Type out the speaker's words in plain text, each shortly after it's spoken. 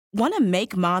Want to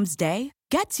make Mom's day?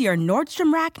 Get to your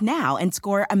Nordstrom Rack now and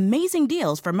score amazing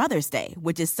deals for Mother's Day,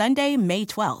 which is Sunday, May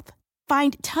 12th.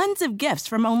 Find tons of gifts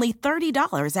from only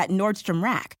 $30 at Nordstrom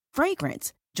Rack.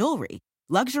 Fragrance, jewelry,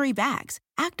 luxury bags,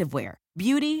 activewear,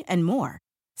 beauty, and more.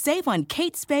 Save on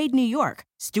Kate Spade New York,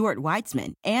 Stuart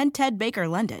Weitzman, and Ted Baker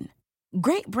London.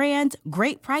 Great brands,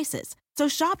 great prices. So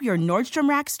shop your Nordstrom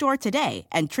Rack store today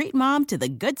and treat Mom to the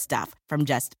good stuff from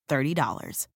just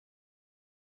 $30.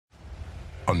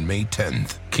 On May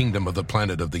 10th, Kingdom of the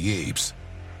Planet of the Apes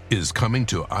is coming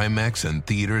to IMAX and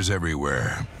theaters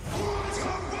everywhere.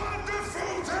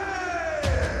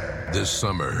 This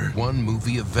summer, one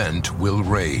movie event will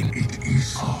reign. It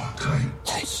is our time.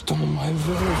 They stole my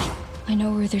village. I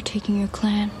know where they're taking your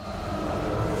clan.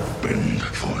 Bend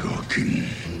for your king.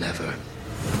 Never.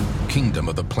 Kingdom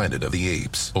of the Planet of the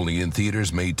Apes. Only in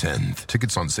theaters May 10th.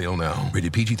 Tickets on sale now.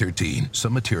 Rated PG-13.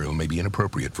 Some material may be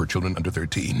inappropriate for children under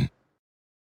 13.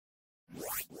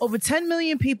 Over 10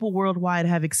 million people worldwide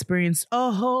have experienced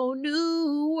a whole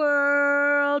new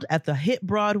world at the hit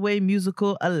Broadway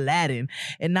musical Aladdin.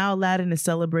 And now Aladdin is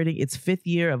celebrating its 5th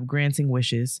year of granting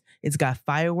wishes. It's got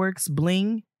fireworks,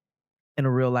 bling, and a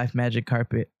real-life magic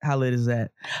carpet. How lit is that?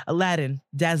 Aladdin,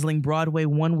 dazzling Broadway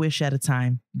one wish at a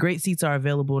time. Great seats are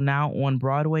available now on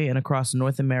Broadway and across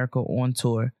North America on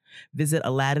tour. Visit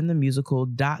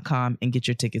AladdinTheMusical.com and get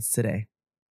your tickets today.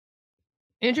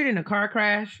 Injured in a car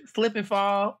crash, slip and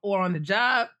fall, or on the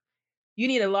job, you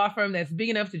need a law firm that's big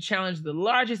enough to challenge the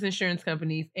largest insurance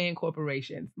companies and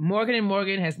corporations. Morgan &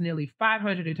 Morgan has nearly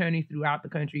 500 attorneys throughout the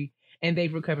country, and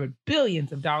they've recovered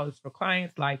billions of dollars for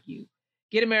clients like you.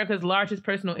 Get America's largest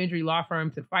personal injury law firm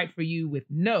to fight for you with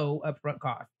no upfront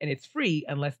cost, and it's free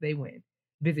unless they win.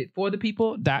 Visit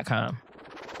forthepeople.com.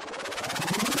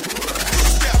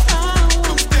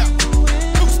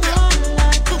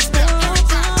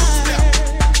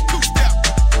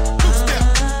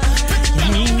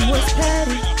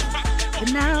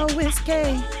 But now it's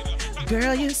gay.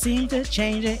 Girl, you seem to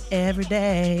change it every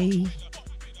day.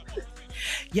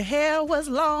 Your hair was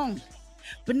long,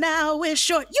 but now it's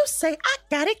short. You say I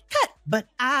got it cut, but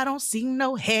I don't see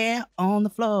no hair on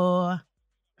the floor.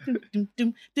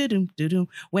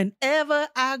 Whenever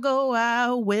I go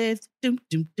out with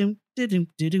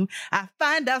I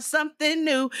find out something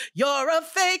new. You're a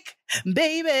fake,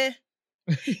 baby.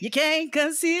 You can't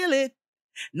conceal it.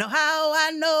 Know how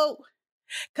I know?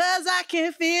 'Cause I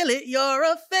can feel it. You're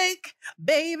a fake,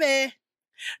 baby.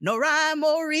 No rhyme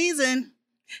or reason.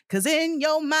 'Cause in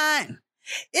your mind,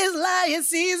 it's lying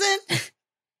season.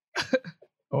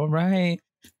 All right.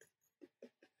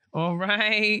 All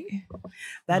right.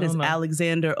 That is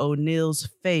Alexander O'Neill's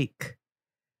Fake.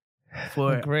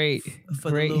 For great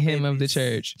hymn of the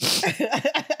church.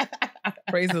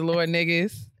 Praise the Lord,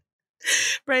 niggas.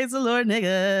 Praise the Lord,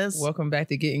 niggas. Welcome back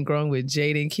to Getting Grown with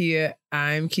Jade and Kia.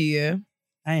 I'm Kia.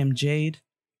 I am Jade.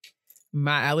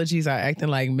 My allergies are acting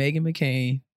like Meghan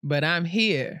McCain, but I'm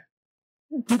here.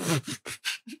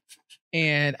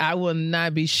 And I will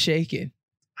not be shaken.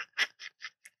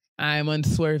 I am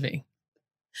unswerving.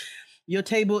 Your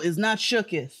table is not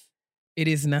shooketh. It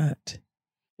is not.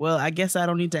 Well, I guess I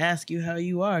don't need to ask you how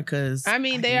you are, because I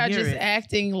mean, they are just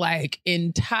acting like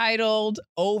entitled,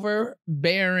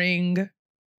 overbearing,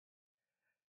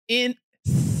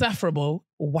 insufferable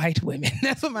white women.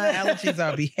 That's what my allergies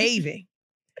are behaving.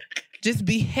 Just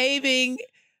behaving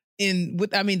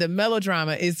the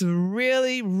melodrama is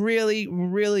really, really,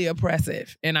 really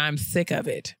oppressive, and I'm sick of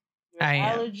it.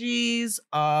 Allergies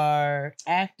are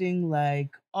acting like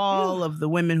all of the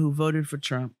women who voted for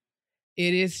Trump.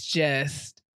 It is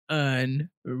just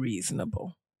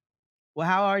unreasonable. Well,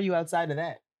 how are you outside of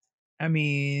that? I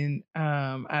mean,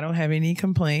 I don't have any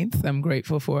complaints. I'm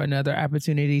grateful for another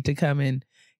opportunity to come and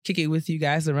kick it with you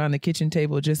guys around the kitchen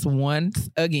table just once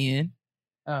again.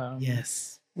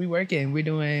 Yes. We're working.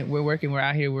 We're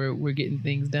out here. We're getting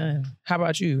things done. How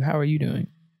about you? How are you doing?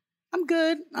 I'm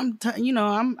good.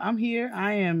 I'm here.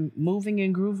 I am moving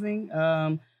and grooving.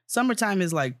 Summertime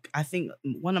is like, I think,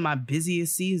 one of my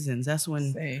busiest seasons. That's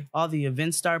when all the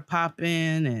events start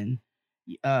popping and,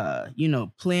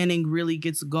 planning really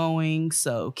gets going.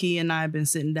 So Key and I have been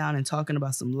sitting down and talking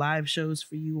about some live shows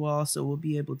for you all. So we'll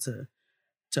be able to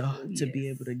be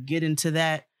able to get into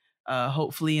that,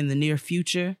 hopefully in the near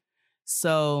future.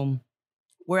 So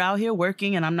we're out here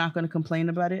working, and I'm not going to complain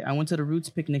about it. I went to the Roots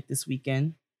picnic this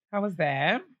weekend. How was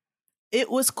that? It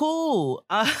was cool.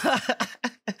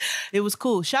 It was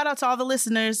cool. Shout out to all the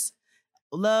listeners.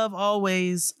 Love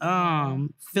always.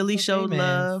 Philly showed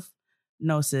love.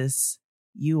 No, sis,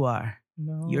 you are.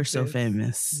 No, you're so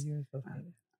famous. You're so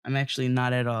famous. I'm actually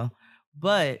not at all.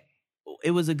 But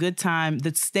it was a good time.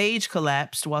 The stage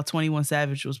collapsed while 21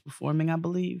 Savage was performing, I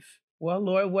believe. Well,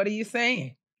 Lord, what are you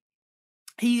saying?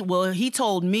 He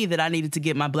told me that I needed to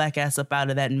get my black ass up out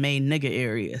of that main nigga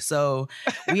area. So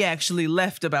we actually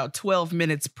left about 12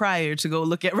 minutes prior to go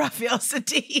look at Raphael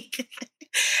Sadiq.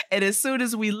 And as soon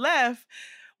as we left,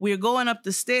 we're going up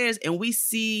the stairs and we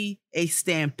see a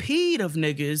stampede of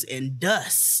niggas and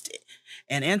dust.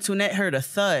 And Antoinette heard a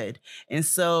thud. And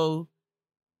so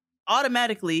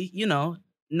automatically, you know,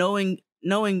 knowing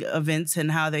events and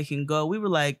how they can go, we were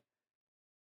like,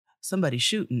 somebody's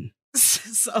shooting.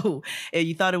 So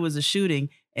you thought it was a shooting,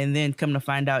 and then come to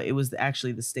find out it was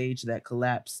actually the stage that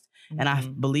collapsed. Mm-hmm. And I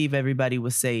believe everybody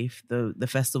was safe. The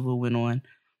festival went on,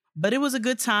 but it was a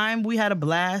good time. We had a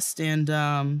blast, and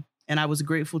I was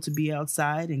grateful to be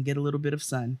outside and get a little bit of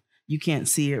sun. You can't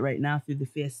see it right now through the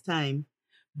FaceTime,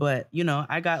 but you know,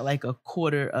 I got like a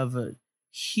quarter of a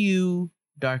hue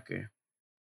darker.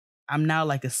 I'm now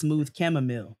like a smooth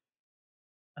chamomile.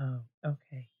 Oh,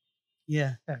 okay.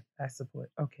 Yeah. I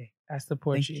support. Okay. I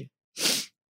support you.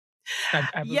 I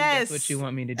believe yes. That's what you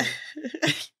want me to do.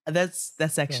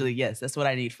 That's actually, yes, that's what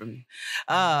I need from you.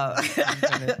 I'm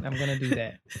gonna do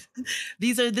that.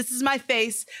 This is my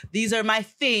face. These are my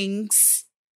things.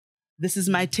 This is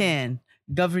my tan.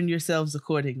 Govern yourselves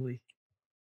accordingly.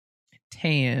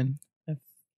 Tan.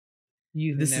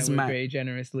 Using this that is word my, very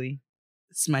generously.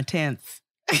 It's my 10th.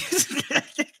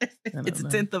 It's a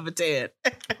 10th of a tan.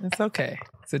 It's okay.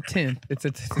 It's a 10th. It's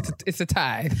a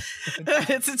tithe.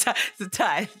 It's a tithe.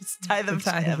 It's a tithe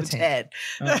of a 10.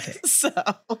 Okay. So,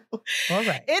 all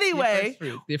right. Anyway,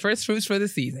 your first fruits for the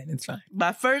season. It's fine.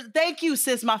 Thank you,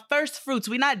 sis. My first fruits.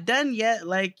 We're not done yet.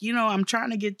 Like, you know, I'm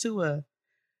trying to get to a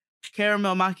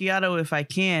caramel macchiato if I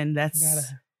can.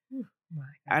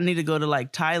 I need to go to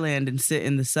like Thailand and sit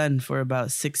in the sun for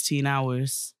about 16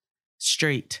 hours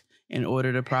straight in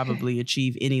order to probably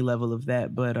achieve any level of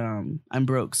that. But I'm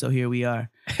broke, so here we are.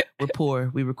 We're poor.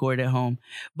 We record at home.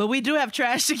 But we do have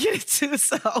trash to get into,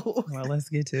 so... Well, let's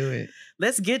get to it.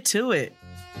 Let's get to it.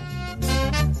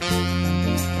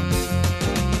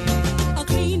 A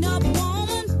clean-up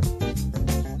woman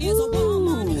is a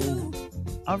woman who...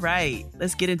 All right.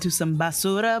 Let's get into some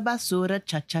basura,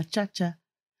 cha-cha-cha-cha.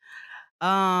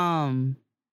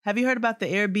 Have you heard about the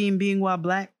Airbnb being while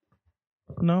black?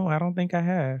 No, I don't think I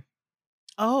have.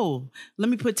 Oh, let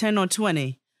me put 10 on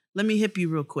 20. Let me hip you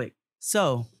real quick.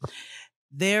 So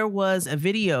there was a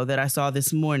video that I saw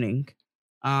this morning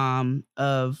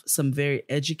of some very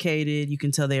educated, you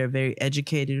can tell they are very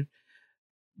educated,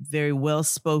 very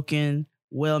well-spoken,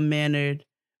 well-mannered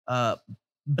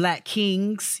Black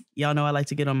kings. Y'all know I like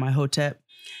to get on my hotep.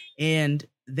 And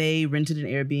they rented an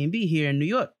Airbnb here in New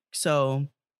York. So,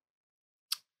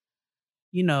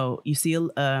 you know, you see,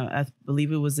 I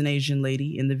believe it was an Asian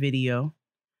lady in the video.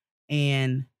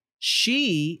 And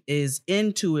she is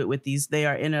into it with these. They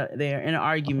are in an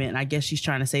argument. And I guess she's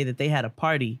trying to say that they had a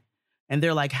party. And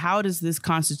they're like, how does this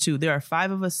constitute? There are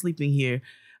 5 of us sleeping here.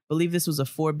 I believe this was a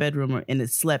 4-bedroom and the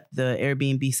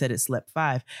Airbnb said it slept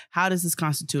 5. How does this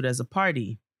constitute as a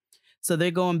party? So they're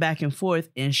going back and forth.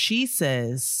 And she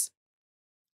says,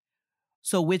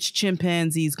 so which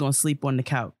chimpanzee's going to sleep on the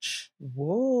couch?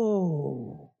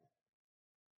 Whoa.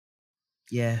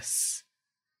 Yes.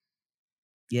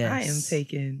 Yes. I am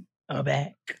taken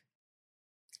aback.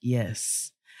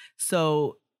 Yes.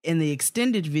 So in the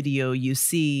extended video, you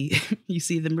see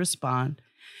them respond.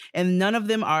 And none of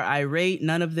them are irate.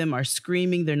 None of them are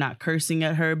screaming. They're not cursing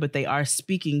at her, but they are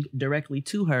speaking directly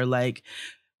to her. Like,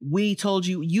 we told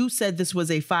you, you said this was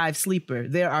a 5 sleeper.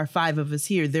 There are 5 of us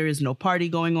here. There is no party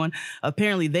going on.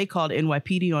 Apparently they called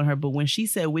NYPD on her. But when she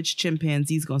said which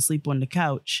chimpanzee's going to sleep on the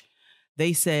couch,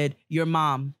 they said, your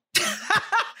mom.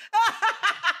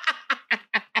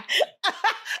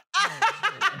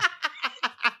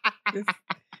 This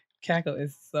cackle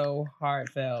is so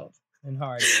heartfelt and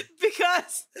hard.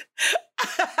 Because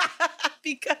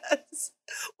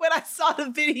when I saw the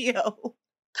video,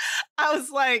 I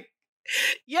was like,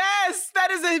 yes,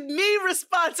 that is a me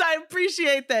response. I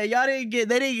appreciate that. They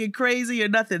didn't get crazy or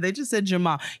nothing. They just said your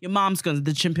mom's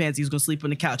the chimpanzee's gonna sleep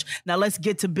on the couch. Now let's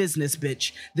get to business,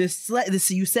 bitch.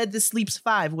 This you said this sleeps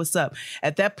 5. What's up?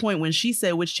 At that point, when she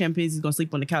said which chimpanzee's gonna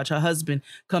sleep on the couch, her husband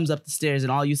comes up the stairs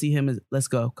and all you see him is, let's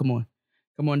go. Come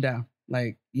on down.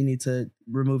 Like, you need to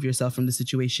remove yourself from the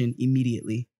situation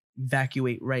immediately.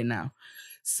 Evacuate right now.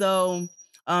 So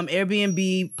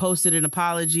Airbnb posted an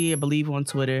apology, I believe, on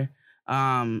Twitter.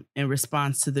 In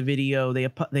response to the video, they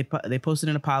posted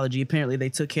an apology. Apparently they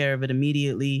took care of it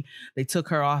immediately. They took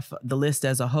her off the list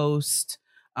as a host.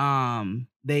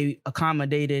 They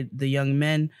accommodated the young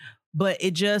men. But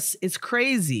it's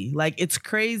crazy. Like, it's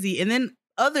crazy. And then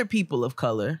other people of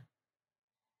color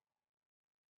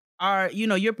are,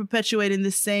 you're perpetuating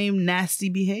the same nasty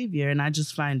behavior. And I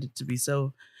just find it to be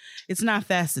so, it's not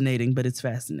fascinating, but it's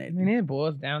fascinating. I mean, it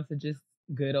boils down to just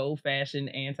good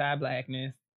old-fashioned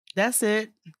anti-blackness. That's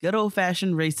it. Good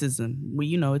old-fashioned racism.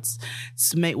 Well, it's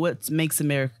what makes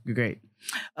America great.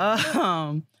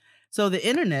 So the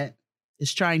internet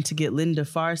is trying to get Linda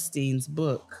Farstein's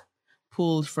book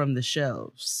pulled from the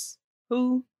shelves.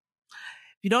 Who?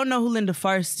 If you don't know who Linda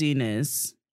Farstein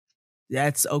is,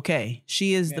 that's okay.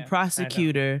 She is the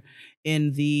prosecutor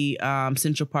in the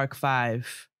Central Park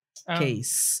 5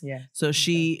 case. Yeah. So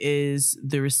she is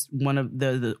one of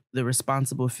the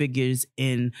responsible figures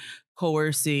in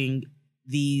coercing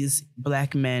these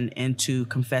Black men into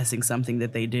confessing something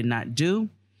that they did not do.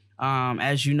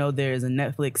 As you know, there's a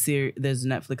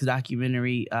Netflix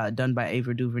documentary done by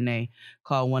Ava DuVernay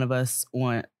called One of Us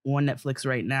on Netflix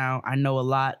right now. I know a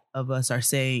lot of us are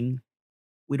saying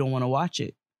we don't want to watch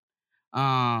it.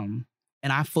 And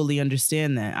I fully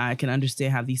understand that. I can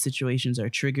understand how these situations are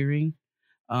triggering.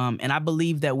 And I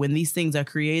believe that when these things are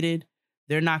created,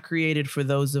 they're not created for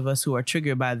those of us who are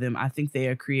triggered by them. I think they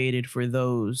are created for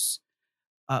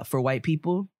for white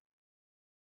people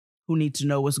who need to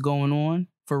know what's going on.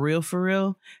 For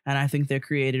real. And I think they're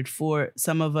created for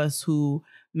some of us who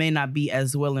may not be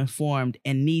as well informed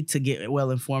and need to get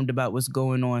well informed about what's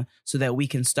going on so that we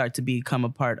can start to become a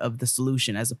part of the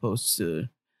solution as opposed to,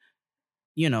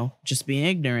 just being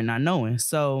ignorant, not knowing.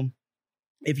 So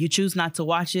if you choose not to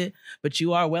watch it, but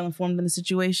you are well informed in the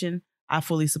situation, I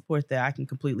fully support that. I can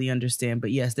completely understand.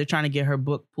 But yes, they're trying to get her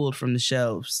book pulled from the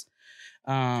shelves.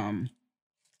 So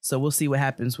we'll see what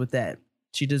happens with that.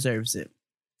 She deserves it.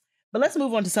 But let's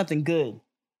move on to something good.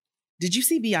 Did you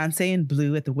see Beyonce in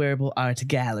blue at the Wearable Art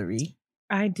Gallery?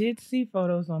 I did see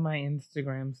photos on my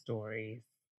Instagram stories.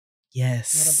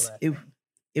 Yes. What a blessing.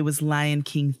 It was Lion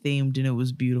King themed and it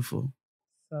was beautiful.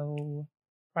 So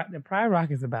the Pride Rock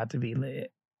is about to be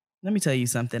lit. Let me tell you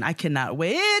something. I cannot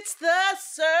wait. It's the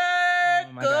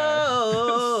circle.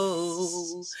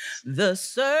 Oh the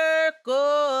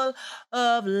circle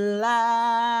of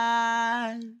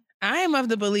life. I am of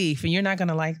the belief, and you're not going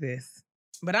to like this,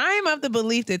 but I am of the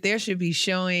belief that there should be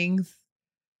showings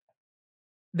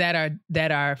that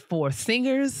are for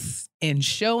singers and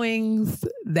showings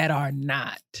that are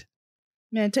not.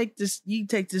 Man, take this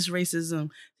racism,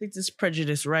 take this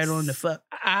prejudice right on the fuck.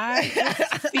 I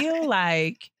just feel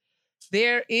like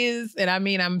there is, and I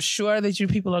mean, I'm sure that you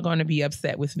people are going to be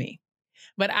upset with me,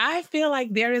 but I feel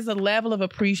like there is a level of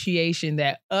appreciation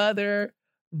that other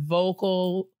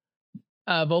vocally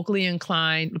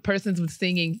inclined persons with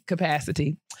singing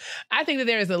capacity. I think that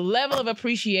there is a level of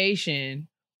appreciation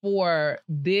for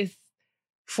this,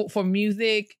 for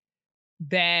music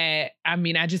that, I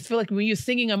mean, I just feel like when you're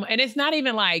singing them, and it's not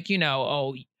even like,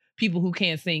 people who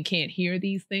can't sing can't hear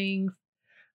these things.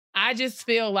 I just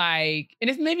feel like, and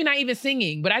it's maybe not even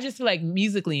singing, but I just feel like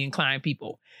musically inclined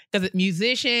people, because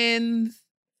musicians,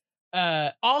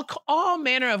 all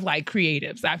manner of like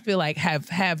creatives, I feel like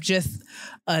have just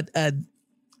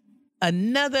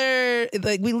another,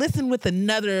 like we listen with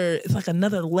another, it's like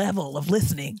another level of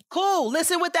listening. Cool.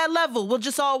 Listen with that level. We'll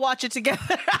just all watch it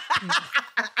together.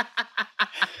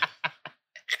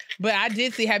 But I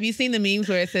did see, have you seen the memes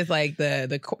where it says like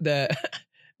the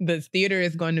theater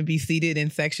is going to be seated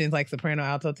in sections like soprano,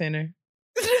 alto, tenor?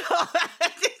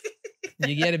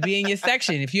 You got to be in your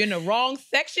section. If you're in the wrong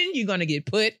section, you're going to get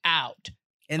put out.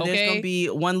 And there's going to be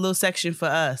one little section for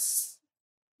us.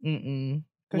 We'll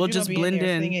just blend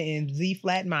in. Sing it in Z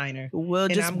flat minor. We'll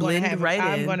just blend right in.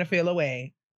 I'm going to feel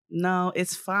away. No,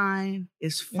 it's fine.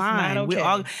 It's fine. It's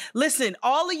not okay. Listen,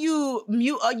 all of you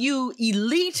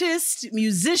elitist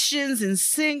musicians and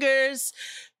singers,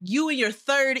 you and your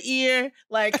third ear,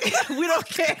 like, we don't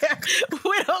care.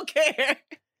 We don't care.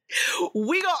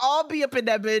 We gonna all be up in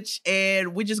that bitch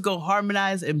and we just go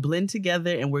harmonize and blend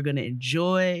together and we're gonna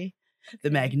enjoy the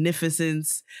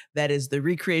magnificence that is the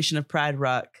recreation of Pride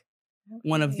Rock. Okay.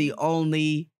 One of the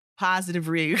only positive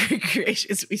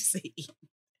recreations we see.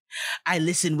 I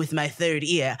listen with my third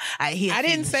ear. I hear. I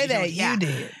didn't say that. You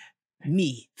did.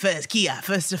 Me. First, Kia.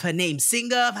 First of her name.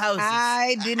 Singer of houses.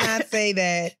 I did not say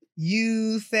that.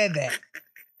 You said that.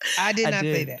 I did not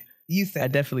say that. You said I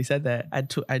definitely said that.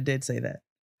 I did say that.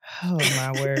 Oh,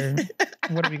 my word.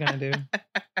 What are we going to do?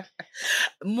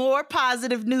 More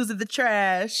positive news of the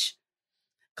trash.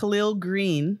 Khalil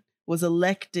Green was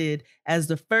elected as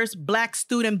the first Black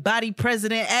student body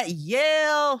president at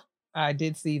Yale. I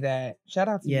did see that. Shout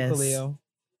out to you, Khalil.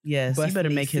 Yes, you better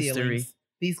make history.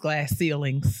 These glass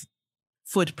ceilings.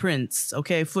 footprints.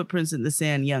 Okay, footprints in the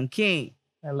sand. Young King.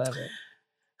 I love it.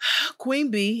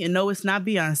 Queen Bee, and no, it's not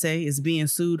Beyonce, is being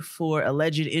sued for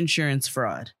alleged insurance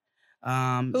fraud.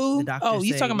 Who?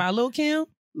 You talking about Lil' Kim?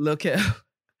 Lil' Kim.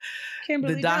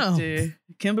 Kimberly The doctor,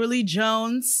 Kimberly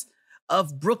Jones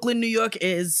of Brooklyn, New York,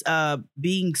 is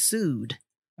being sued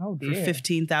Oh for dear.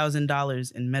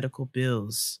 $15,000 in medical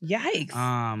bills.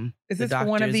 Yikes. Is The this for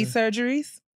one of doctors these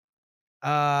surgeries?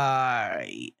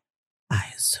 I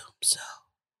assume so.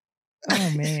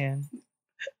 Oh man.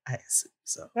 I assume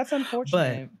so. That's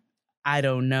unfortunate. I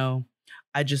don't know.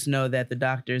 I just know that the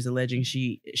doctor is alleging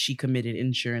she committed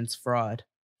insurance fraud,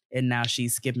 and now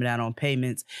she's skipping out on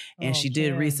payments. And she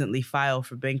did Kim. recently file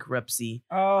for bankruptcy.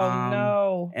 Oh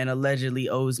no. And allegedly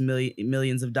owes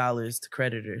millions of dollars to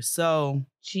creditors. So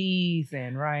Cheese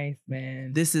and rice,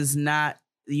 man. this is not,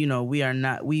 we are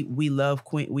not. We love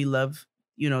we love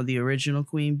the original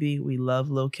Queen Bee. We love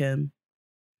Lil' Kim.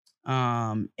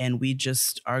 And we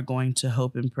just are going to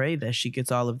hope and pray that she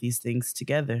gets all of these things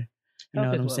together. You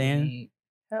know what I'm saying?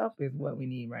 Help is what we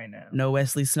need right now. No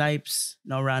Wesley Snipes,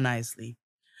 no Ron Isley.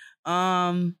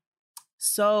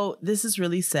 So this is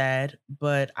really sad,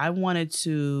 but I wanted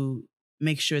to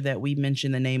make sure that we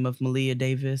mention the name of Malia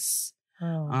Davis,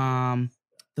 Oh.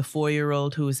 the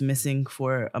 4-year-old who was missing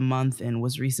for a month and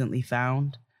was recently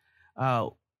found.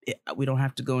 We don't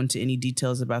have to go into any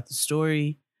details about the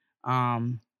story,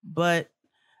 but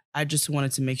I just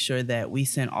wanted to make sure that we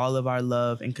sent all of our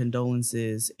love and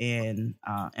condolences and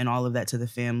all of that to the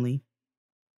family.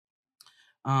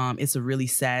 It's a really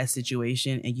sad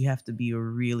situation, and you have to be a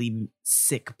really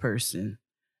sick person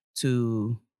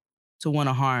to want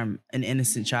to harm an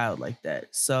innocent child like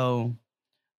that. So,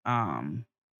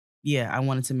 I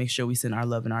wanted to make sure we send our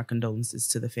love and our condolences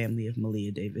to the family of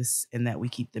Malia Davis, and that we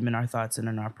keep them in our thoughts and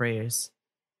in our prayers.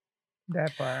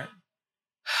 That part.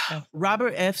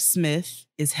 Robert F. Smith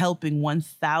is helping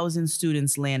 1,000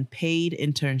 students land paid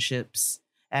internships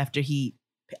after he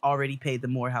already paid the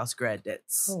Morehouse grad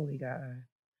debts. Holy God.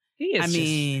 He is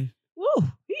he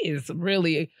is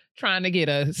really trying to get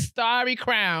a starry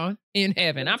crown in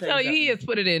heaven. I'm telling you, he has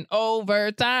put it in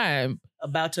overtime.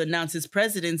 About to announce his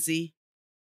presidency.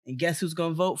 And guess who's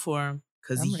going to vote for him?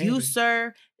 Because I'm you, ready.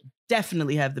 sir,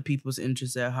 definitely have the people's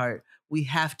interests at heart. We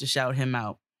have to shout him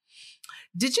out.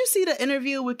 Did you see the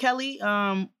interview with Kelly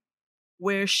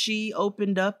where she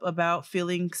opened up about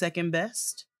feeling second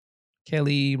best?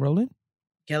 Kelly Rowland?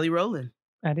 Kelly Rowland.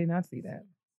 I did not see that.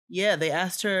 Yeah, they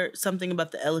asked her something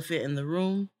about the elephant in the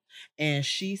room. And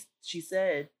she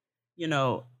said,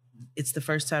 it's the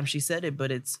first time she said it,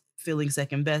 but it's feeling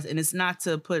second best. And it's not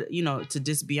to put, to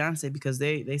diss Beyonce, because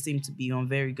they seem to be on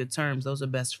very good terms. Those are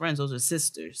best friends. Those are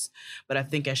sisters. But I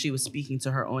think as she was speaking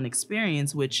to her own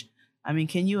experience, which, I mean,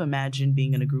 can you imagine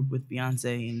being in a group with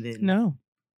Beyonce and then No.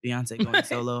 Beyonce going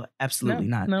solo? Absolutely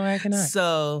not. No, I cannot.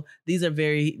 So this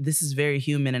is very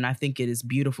human. And I think it is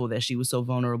beautiful that she was so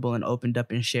vulnerable and opened up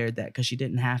and shared that, because she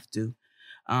didn't have to.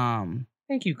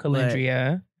 Thank you,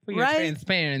 Calendria, for your Right?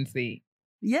 transparency.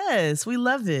 Yes, we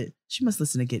love it. She must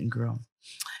listen to Getting Grown.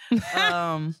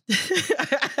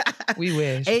 We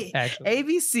wish, actually.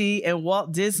 ABC and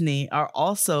Walt Disney are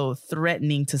also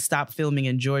threatening to stop filming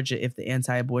in Georgia if the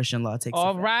anti-abortion law takes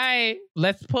All effect. right,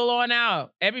 let's pull on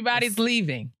out. Everybody's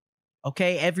leaving.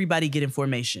 Okay, everybody get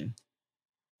information.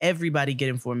 Everybody get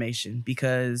information,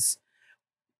 because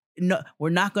no, we're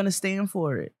not going to stand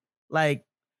for it. Like,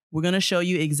 we're going to show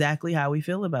you exactly how we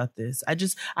feel about this.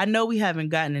 I know we haven't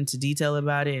gotten into detail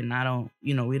about it, and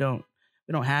we don't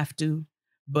have to,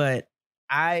 but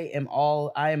I am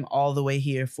all the way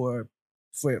here for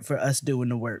us doing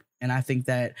the work. And I think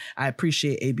that I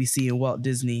appreciate ABC and Walt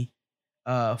Disney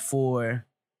for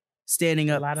standing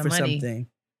up lot of for money. something.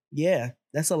 Yeah,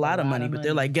 that's a lot of money, but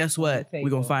they're like, guess what? the We're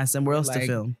going to table. find somewhere else to Like,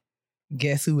 film.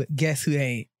 Guess who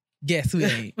ain't? Guess who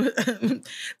ain't?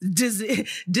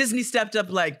 Disney stepped up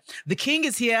like, the king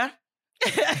is here.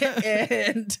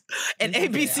 and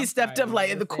ABC stepped up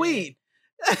like, the queen.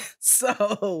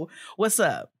 So what's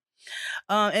up?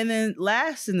 And then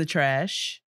last in the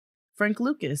trash, Frank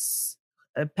Lucas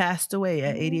passed away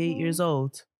at 88 years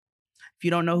old. If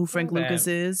you don't know who Frank So bad. Lucas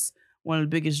is, one of the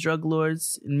biggest drug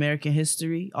lords in American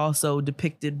history, also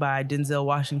depicted by Denzel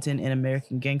Washington in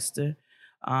American Gangster.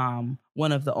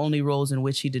 One of the only roles in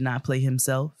which he did not play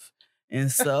himself.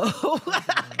 And so,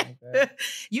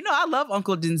 I love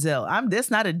Uncle Denzel.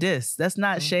 That's not a diss. That's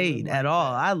not shade at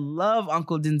all. I love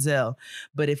Uncle Denzel.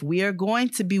 But if we are going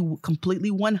to be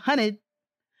completely 100,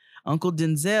 Uncle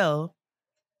Denzel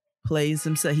plays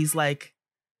himself. He's like,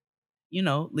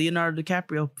 Leonardo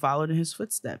DiCaprio followed in his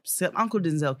footsteps. So Uncle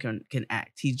Denzel can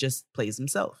act. He just plays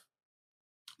himself.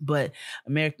 But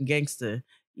American Gangster,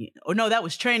 oh no, that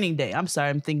was Training Day. I'm sorry,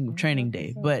 I'm thinking of Training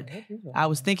Day. But I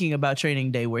was thinking about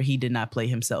Training Day where he did not play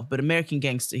himself. But American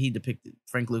Gangster, he depicted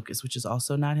Frank Lucas, which is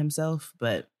also not himself.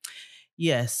 But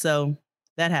yes, so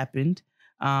that happened.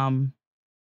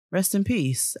 Rest in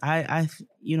peace. I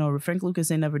Frank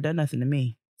Lucas ain't never done nothing to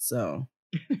me. So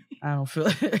I don't feel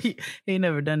he ain't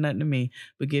never done nothing to me,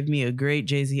 but give me a great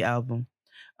Jay-Z album.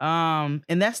 And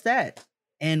that's that.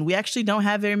 And we actually don't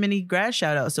have very many grad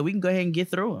shout outs, so we can go ahead and get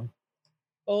through them.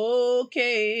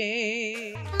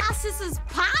 Okay. My sister's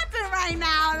popping right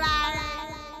now.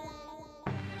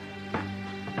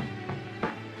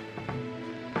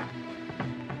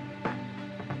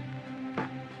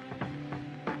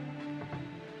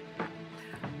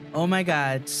 Oh my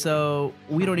God. So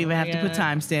we don't even have to put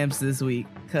timestamps this week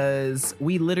because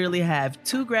we literally have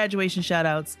 2 graduation shout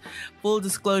outs. Full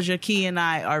disclosure, Key and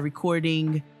I are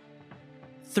recording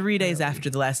 3 days after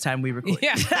the last time we recorded.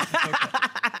 Yeah.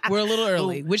 We're a little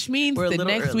early, which means the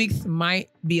next week's might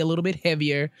be a little bit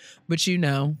heavier, but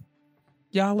y'all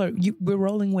we're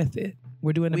rolling with it.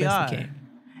 We're doing the best we can.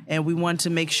 And we want to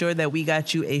make sure that we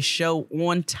got you a show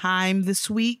on time this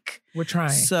week. We're trying.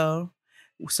 So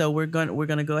we're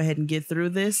gonna go ahead and get through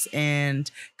this and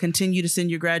continue to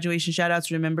send your graduation shout outs.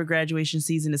 Remember, graduation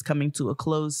season is coming to a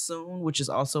close soon, which is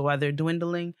also why they're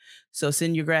dwindling. So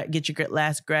get your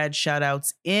last grad shout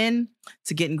outs in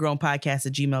to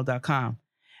gettinggrownpodcast@gmail.com.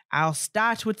 I'll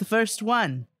start with the first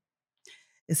one.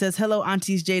 It says, "Hello,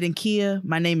 Aunties Jade and Kia.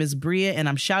 My name is Bria and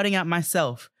I'm shouting out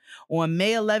myself. On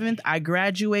May 11th, I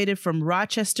graduated from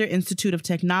Rochester Institute of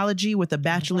Technology with a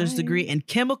bachelor's degree in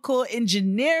chemical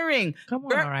engineering. Come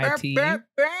on, RIT.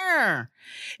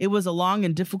 It was a long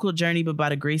and difficult journey, but by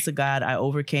the grace of God, I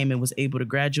overcame and was able to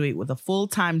graduate with a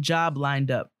full-time job lined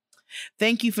up.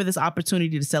 Thank you for this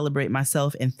opportunity to celebrate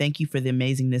myself, and thank you for the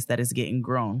amazingness that is getting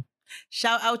grown."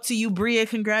 Shout out to you, Bria.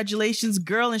 Congratulations,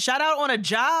 girl. And shout out on a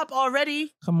job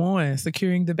already. Come on,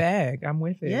 securing the bag. I'm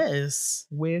with it. Yes.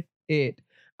 With it.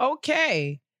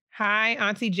 Okay. Hi,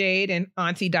 Auntie Jade and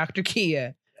Auntie Dr.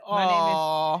 Kia. My name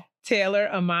is Taylor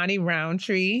Amani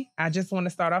Roundtree. I just want to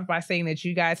start off by saying that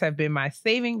you guys have been my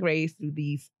saving grace through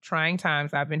these trying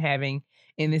times I've been having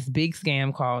in this big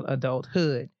scam called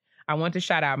adulthood. I want to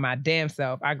shout out my damn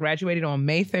self. I graduated on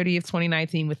May 30th,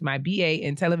 2019 with my BA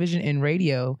in television and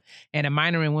radio and a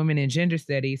minor in women and gender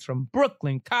studies from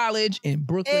Brooklyn College in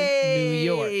Brooklyn, New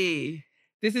York.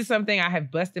 This is something I have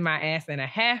busted my ass and a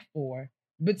half for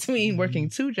between working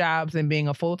 2 jobs and being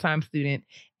a full-time student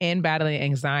and battling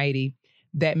anxiety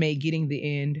that made getting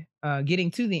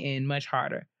to the end much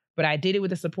harder. But I did it with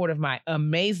the support of my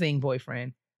amazing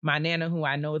boyfriend, my Nana, who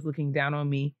I know is looking down on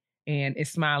me and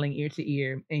is smiling ear to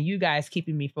ear, and you guys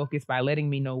keeping me focused by letting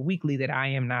me know weekly that I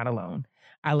am not alone.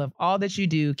 I love all that you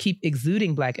do. Keep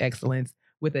exuding Black excellence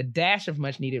with a dash of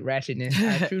much needed ratchetness.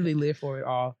 I truly live for it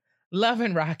all. Love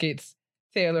and rockets,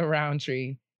 Taylor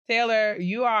Roundtree. Taylor,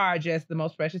 you are just the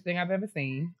most precious thing I've ever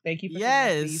seen. Thank you for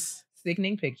these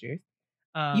sickening pictures.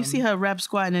 You see her rap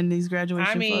squatting in these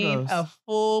graduation photos. A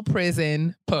full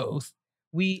prison pose.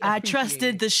 I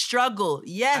trusted the struggle.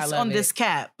 Yes, on this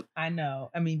cap. I know.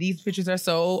 I mean, these pictures are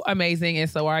so amazing, and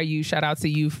so are you. Shout out to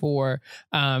you for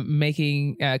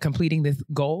completing this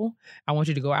goal. I want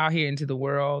you to go out here into the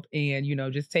world and,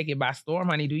 just take it by storm,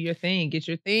 honey. Do your thing. Get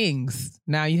your things.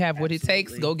 Now you have what it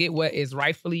takes. Go get what is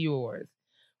rightfully yours.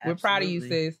 We're proud of you,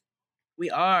 sis. We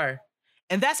are.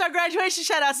 And that's our graduation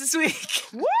shout outs this week.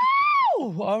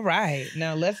 Woo! All right.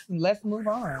 Now let's move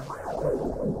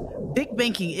on. Big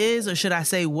banking is, or should I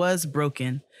say was,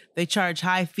 broken. They charge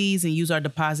high fees and use our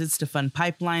deposits to fund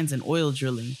pipelines and oil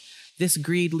drilling. This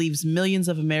greed leaves millions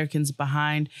of Americans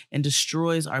behind and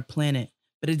destroys our planet.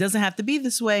 But it doesn't have to be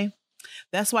this way.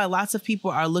 That's why lots of people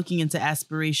are looking into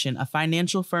Aspiration, a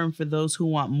financial firm for those who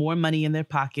want more money in their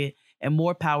pocket and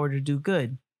more power to do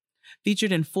good.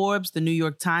 Featured in Forbes, the New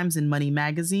York Times, and Money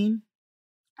Magazine,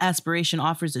 Aspiration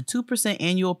offers a 2%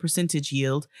 annual percentage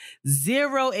yield,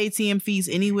 0 ATM fees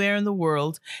anywhere in the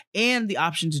world, and the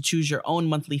option to choose your own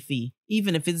monthly fee,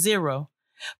 even if it's 0.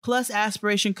 Plus,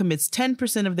 Aspiration commits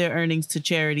 10% of their earnings to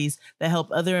charities that help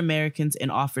other Americans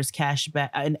and offers extra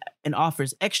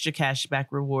cashback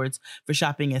rewards for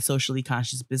shopping at socially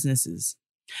conscious businesses.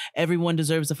 Everyone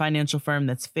deserves a financial firm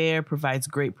that's fair, provides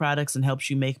great products, and helps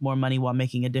you make more money while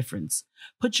making a difference.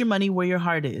 Put your money where your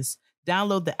heart is.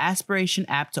 Download the Aspiration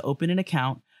app to open an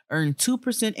account, earn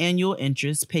 2% annual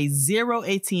interest, pay 0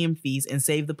 ATM fees, and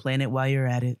save the planet while you're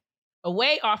at it.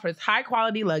 Away offers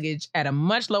high-quality luggage at a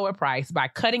much lower price by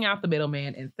cutting out the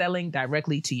middleman and selling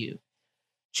directly to you.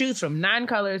 Choose from 9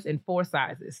 colors and 4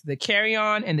 sizes. The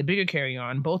carry-on and the bigger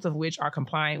carry-on, both of which are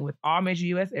compliant with all major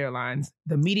U.S. airlines,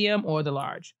 the medium or the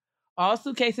large. All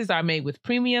suitcases are made with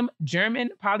premium German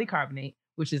polycarbonate,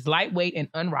 which is lightweight and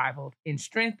unrivaled in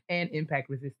strength and impact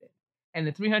resistance. And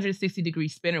the 360-degree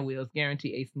spinner wheels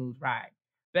guarantee a smooth ride.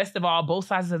 Best of all, both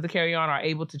sizes of the carry-on are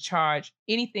able to charge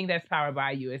anything that's powered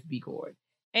by a USB cord.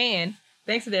 And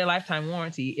thanks to their lifetime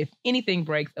warranty, if anything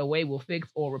breaks, Away will fix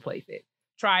or replace it.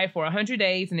 Try it for 100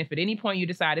 days, and if at any point you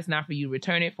decide it's not for you,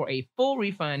 return it for a full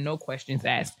refund, no questions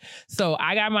asked. So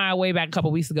I got my Away back a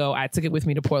couple weeks ago. I took it with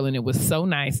me to Portland. It was so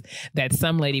nice that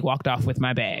some lady walked off with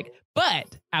my bag,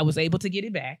 but I was able to get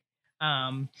it back.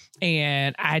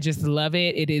 And I just love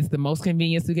it. It is the most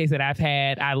convenient suitcase that I've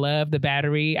had. I love the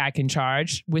battery. I can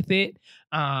charge with it,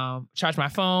 charge my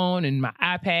phone and my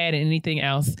iPad and anything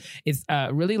else. It's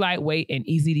really lightweight and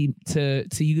easy to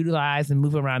utilize and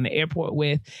move around the airport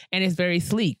with. And it's very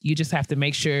sleek. You just have to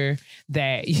make sure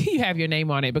that you have your name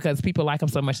on it because people like them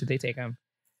so much that they take them.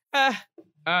 For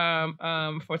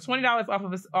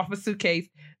 $20 off a suitcase,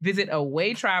 visit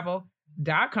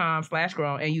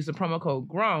awaytravel.com/grown and use the promo code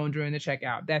GROWN during the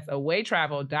checkout. That's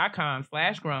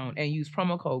awaytravel.com/grown and use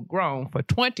promo code GROWN for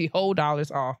 $20 whole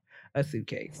off a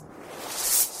suitcase.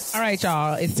 All right,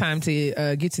 y'all. It's time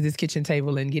to get to this kitchen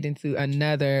table and get into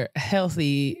another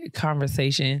healthy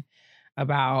conversation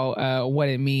about what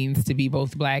it means to be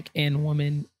both Black and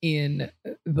woman in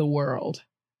the world.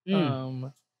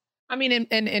 I mean,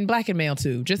 and Black and male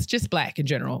too. Just Black in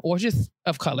general, or just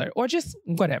of color, or just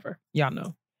whatever. Y'all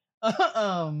know.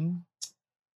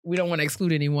 We don't want to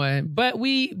exclude anyone, but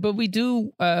we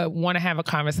do want to have a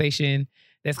conversation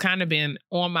that's kind of been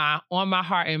on my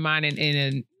heart and mind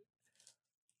in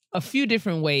a few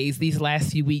different ways these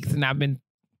last few weeks, and I've been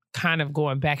kind of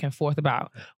going back and forth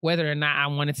about whether or not I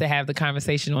wanted to have the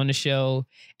conversation on the show,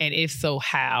 and if so,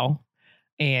 how.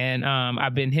 And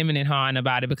I've been hemming and hawing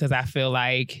about it because I feel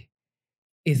like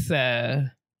it's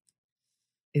a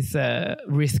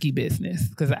risky business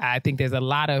because I think there's a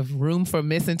lot of room for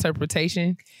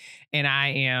misinterpretation, and I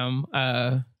am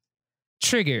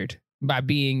triggered by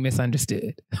being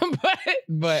misunderstood.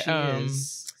 but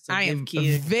I am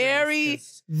very,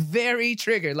 very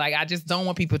triggered. Like, I just don't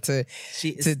want people to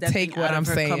take what I'm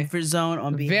saying. Comfort zone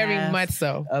on behalf very much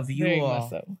so of you very all. much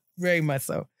so. Very much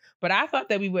so. But I thought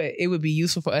that it would be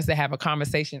useful for us to have a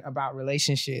conversation about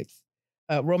relationships.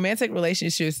 Romantic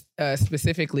relationships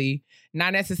specifically,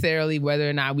 not necessarily whether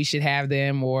or not we should have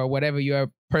them or whatever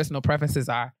your personal preferences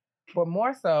are, but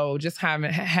more so just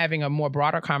having a more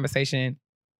broader conversation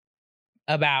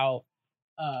about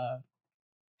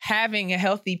having a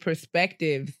healthy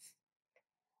perspective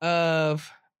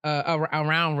of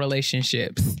around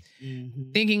relationships,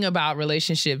 thinking about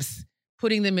relationships,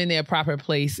 putting them in their proper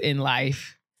place in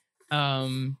life,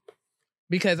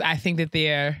 because I think that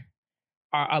there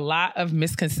are a lot of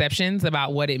misconceptions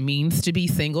about what it means to be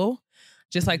single,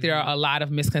 just like there are a lot of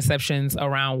misconceptions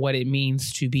around what it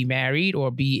means to be married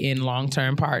or be in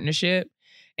long-term partnership.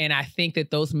 And I think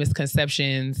that those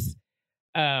misconceptions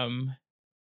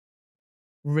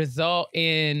result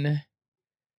in,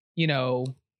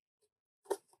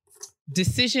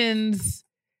 decisions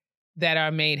that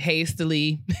are made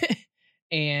hastily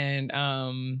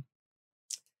and,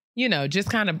 just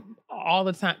kind of all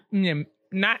the time,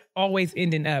 not always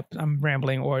ending up, I'm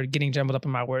rambling or getting jumbled up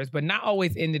in my words, but not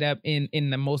always ended up in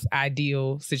the most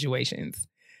ideal situations,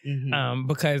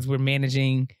 because we're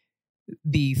managing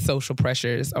these social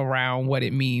pressures around what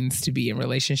it means to be in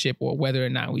relationship or whether or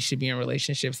not we should be in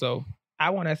relationship. So I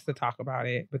want us to talk about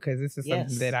it because this is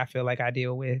something that I feel like I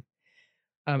deal with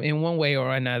in one way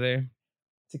or another.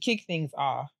 To kick things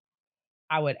off,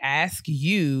 I would ask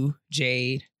you,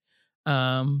 Jade,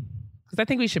 because I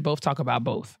think we should both talk about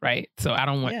both, right? So I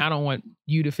don't want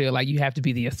you to feel like you have to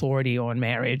be the authority on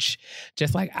marriage,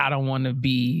 just like I don't want to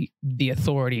be the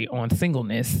authority on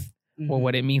singleness or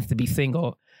what it means to be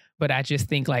single. But I just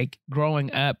think, like,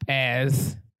 growing up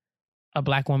as a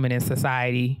Black woman in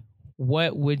society,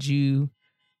 what do you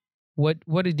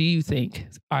think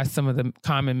are some of the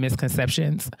common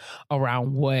misconceptions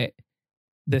around what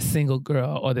the single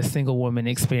girl or the single woman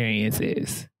experience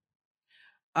is?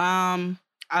 Some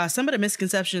of the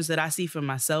misconceptions that I see for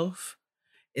myself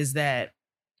is that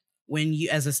when you,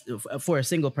 for a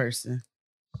single person,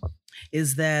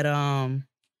 is that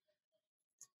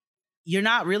you're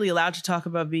not really allowed to talk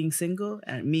about being single.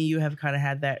 And me and you have kind of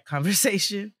had that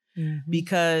conversation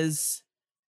because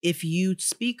if you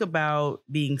speak about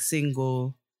being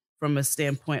single from a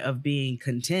standpoint of being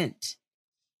content,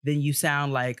 then you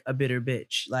sound like a bitter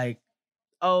bitch. Like,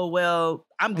 oh, well,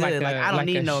 I'm good. Like I don't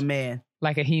need no man.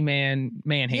 Like a He-Man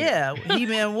man hater. Yeah,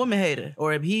 He-Man woman hater,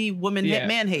 or a He-woman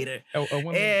man hater. A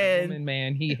woman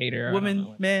man he hater.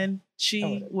 Woman man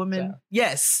she woman. Child.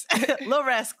 Yes, Little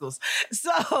Rascals.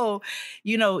 So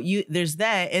there's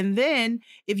that, and then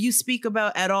if you speak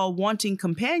about at all wanting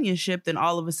companionship, then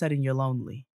all of a sudden you're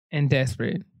lonely and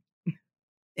desperate.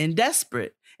 And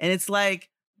it's like,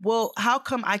 well, how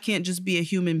come I can't just be a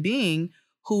human being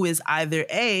who is either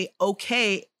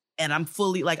okay, and I'm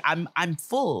fully like I'm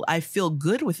full. I feel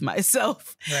good with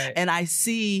myself. Right. And I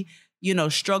see,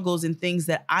 struggles and things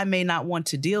that I may not want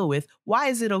to deal with. Why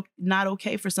is it not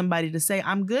okay for somebody to say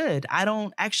I'm good? I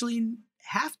don't actually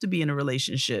have to be in a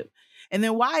relationship. And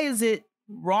then why is it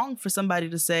wrong for somebody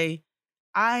to say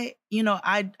I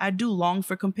do long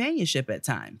for companionship at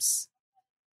times?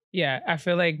 Yeah, I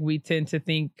feel like we tend to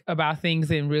think about things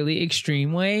in really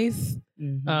extreme ways.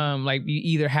 Mm-hmm. Like you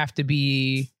either have to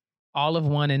be all of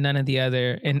one and none of the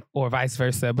other, or vice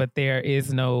versa, but there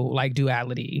is no like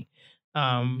duality.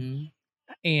 And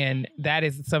that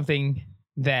is something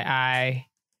that I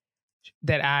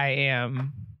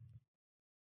am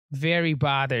very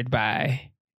bothered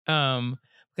by.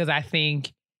 Because I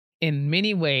think in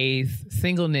many ways,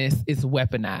 singleness is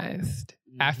weaponized.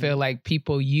 I feel like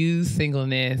people use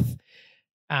singleness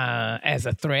as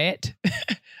a threat.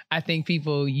 I think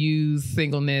people use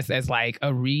singleness as like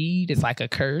a reed. It's like a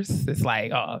curse. It's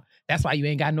like, oh, that's why you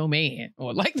ain't got no man,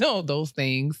 or like no those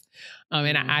things.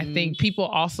 And I think people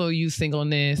also use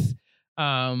singleness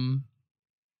as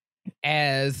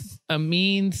a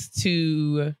means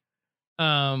to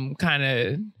kind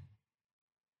of.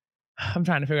 I'm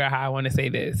trying to figure out how I want to say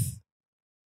this.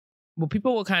 Well,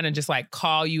 people will kind of just like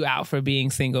call you out for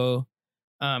being single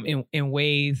in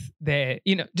ways that,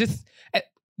 just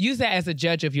use that as a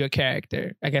judge of your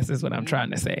character, I guess is what I'm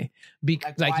trying to say.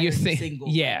 Like you're single.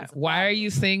 Yeah. Why are you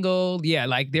single? Yeah.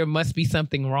 Like there must be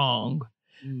something wrong.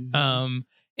 Mm-hmm.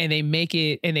 And they make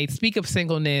it, and they speak of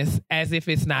singleness as if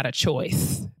it's not a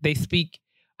choice. They speak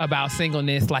about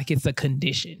singleness like it's a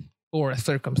condition or a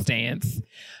circumstance.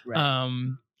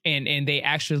 Right. And they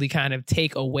actually kind of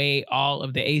take away all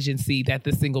of the agency that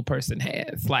the single person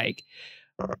has. Like,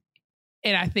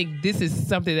 and I think this is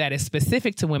something that is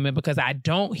specific to women, because I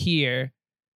don't hear,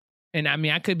 and I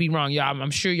mean, I could be wrong, y'all.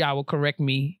 I'm sure y'all will correct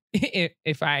me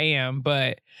if I am,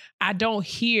 but I don't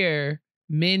hear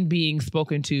men being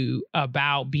spoken to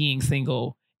about being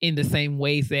single in the same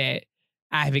ways that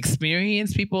I've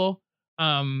experienced people,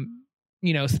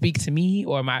 speak to me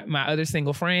or my other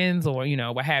single friends or,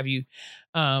 what have you.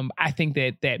 I think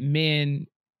that men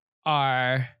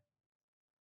are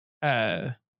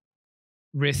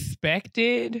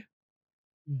respected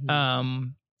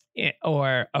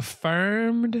or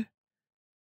affirmed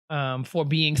for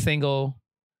being single.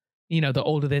 The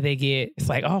older that they get, it's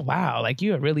like, oh wow, like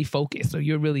you're really focused, or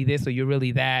you're really this, or you're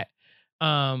really that.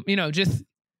 Just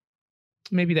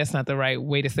maybe that's not the right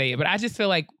way to say it, but I just feel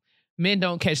like men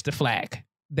don't catch the flack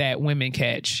that women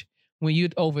catch when you're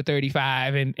over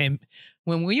 35, and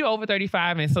when you're over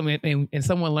 35 and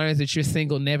someone learns that you're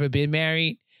single, never been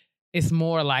married, it's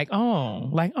more like, oh,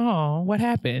 what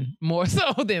happened? More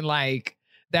so than like,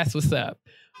 that's what's up.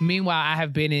 Meanwhile, I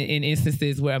have been in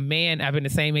instances where I've been the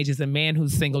same age as a man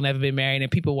who's single, never been married,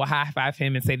 and people will high five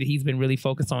him and say that he's been really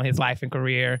focused on his life and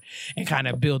career and kind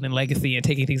of building legacy and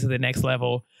taking things to the next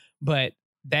level. But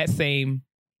that same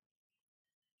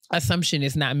assumption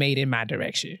is not made in my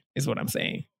direction, is what I'm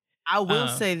saying. I will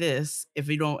say this, if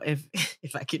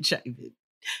I can chime in.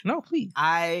 No, please.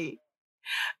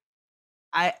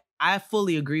 I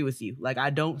fully agree with you. Like, I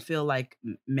don't feel like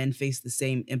men face the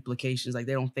same implications. Like,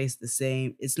 they don't face the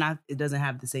same, it doesn't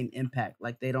have the same impact.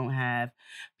 Like, they don't have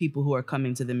people who are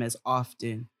coming to them as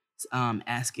often,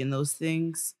 asking those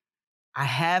things. I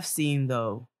have seen,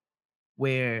 though,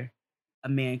 where a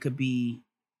man could be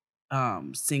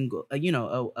single,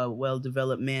 a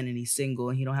well-developed man, and he's single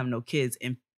and he don't have no kids,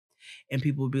 and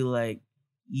people would be like,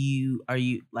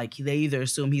 they either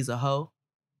assume he's a hoe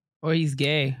or he's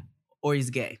gay.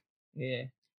 Yeah.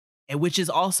 And which is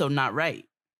also not right.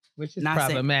 Which is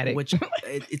problematic.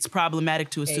 It's problematic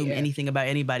to assume anything about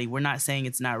anybody. We're not saying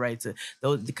it's not right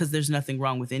because there's nothing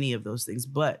wrong with any of those things.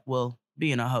 But, well,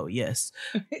 being a hoe, yes,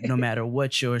 no matter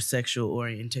what your sexual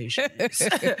orientation is.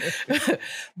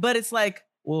 But it's like,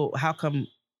 well,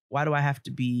 why do I have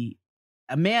to be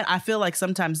a man? I feel like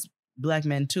sometimes Black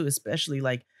men too, especially,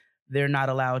 like, they're not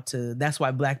allowed to. That's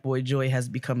why Black boy joy has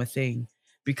become a thing,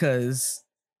 because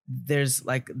there's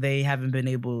like, they haven't been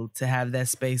able to have that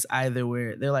space either,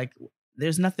 where they're like,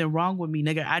 there's nothing wrong with me,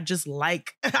 nigga. I just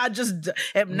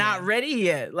am not ready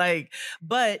yet. Like,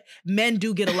 but men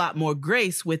do get a lot more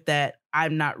grace with that,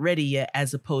 I'm not ready yet,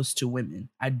 as opposed to women.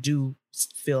 I do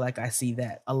feel like I see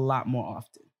that a lot more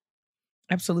often.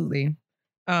 Absolutely.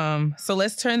 So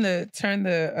let's turn the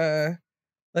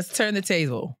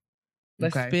table.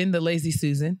 Let's Okay. spin the lazy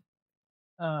Susan.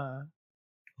 I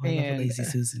love a lazy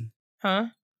Susan. Huh?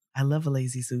 I love a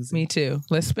lazy Susan. Me too.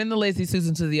 Let's spin the lazy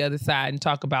Susan to the other side and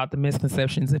talk about the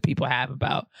misconceptions that people have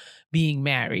about being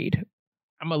married.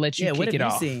 I'm gonna let you kick it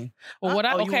off. Seen? Well, what?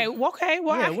 Okay. Well,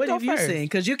 yeah, I what can have go you first. seen?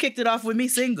 Because you kicked it off with me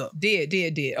single. Did.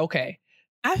 Okay.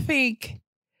 I think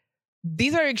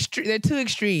these are they're two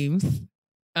extremes,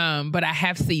 but I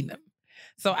have seen them.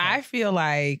 So I feel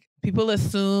like people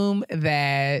assume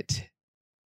that,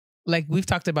 like we've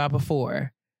talked about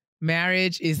before,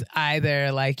 marriage is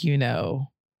either like, you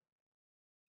know,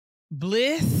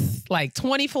 bliss, like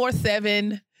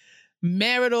 24/7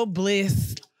 marital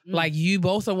bliss. Like you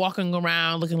both are walking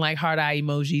around looking like heart eye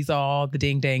emojis all the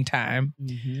ding dang time,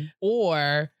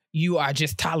 or you are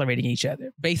just tolerating each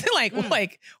other, basically.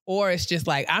 Or it's just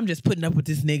like, I'm just putting up with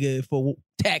this nigga for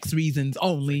tax reasons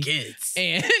only, kids,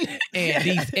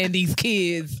 and these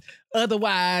kids.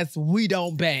 Otherwise, we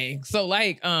don't bang. So,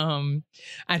 like,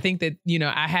 I think that, you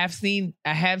know, I have seen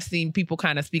people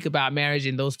kind of speak about marriage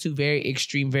in those two very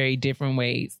extreme, very different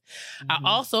ways. I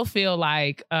also feel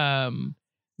like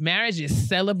marriage is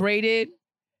celebrated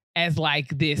as like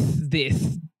this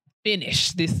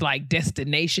finish, this like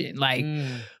destination. Like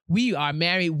we are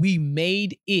married, we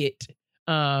made it.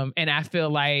 And I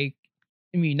feel like,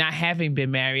 I mean, not having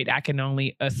been married, I can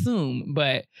only assume,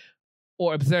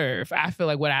 or observe. I feel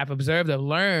like what I've observed or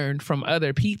learned from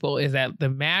other people is that the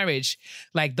marriage,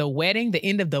 like the wedding, the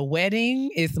end of the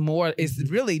wedding is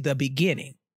really the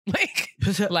beginning. Like,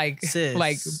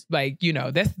 you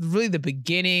know, that's really the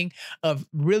beginning of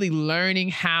really learning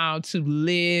how to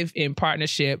live in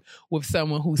partnership with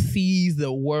someone who sees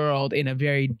the world in a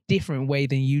very different way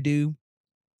than you do.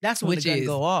 That's when the gun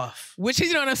go off. Which is,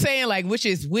 you know what I'm saying? Like, which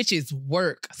is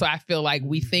work. So I feel like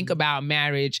we think about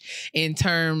marriage in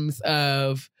terms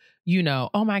of, you know,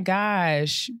 oh my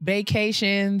gosh,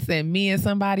 vacations and me and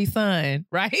somebody's son,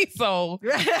 right? So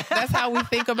that's how we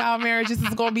think about marriage. This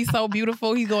is going to be so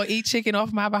beautiful. He's going to eat chicken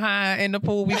off my behind in the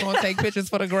pool. We're going to take pictures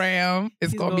for the gram.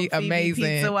 It's going to be amazing.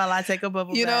 Pizza while I take a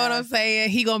bubble You know bath. what I'm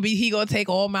saying? He going to take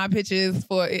all my pictures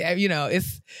for, you know,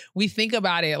 we think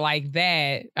about it like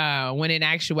that, when in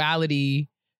actuality,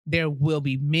 there will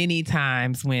be many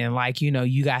times when, like, you know,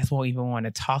 you guys won't even want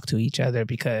to talk to each other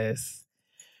because,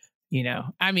 you know,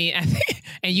 I mean, I think,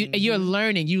 and you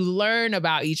learn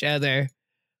about each other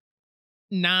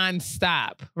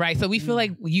nonstop, right? So we feel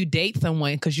like you date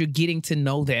someone because you're getting to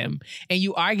know them, and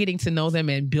you are getting to know them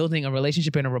and building a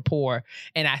relationship and a rapport.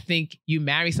 And I think you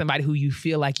marry somebody who you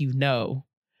feel like you know,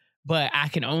 but I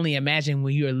can only imagine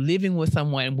when you're living with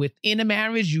someone within a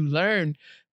marriage, you learn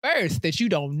first that you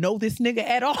don't know this nigga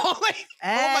at all. Like,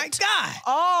 oh my God.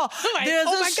 Oh, Like, there's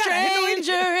oh a my God, I had no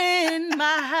stranger in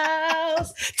my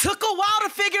house. Took a while to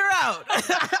figure out.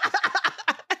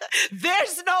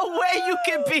 There's no way you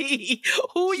can be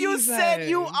who you said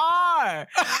you are.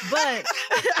 But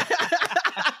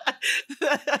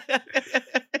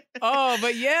oh,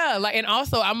 but yeah, like, and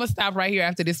also I'm gonna stop right here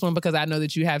after this one because I know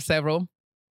that you have several.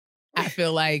 I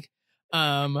feel like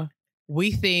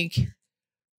we think,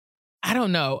 I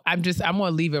don't know. I'm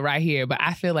gonna leave it right here, but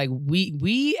I feel like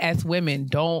we as women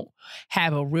don't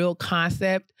have a real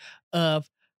concept of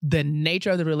the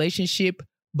nature of the relationship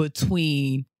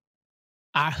between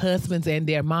our husbands and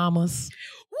their mamas.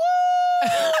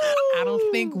 I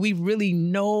don't think we really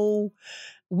know.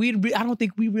 I don't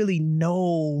think we really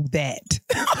know that.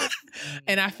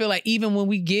 And I feel like even when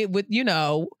we get with, you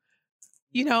know,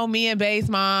 me and Bae's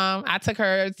mom, I took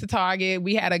her to Target.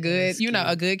 We had a good,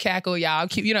 a good cackle. Y'all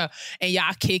keep, and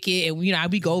y'all kick it. And,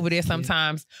 we go over there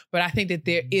sometimes. But I think that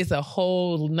there is a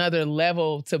whole nother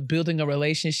level to building a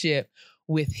relationship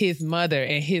with his mother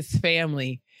and his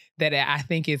family that I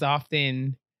think is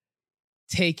often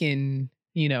taken,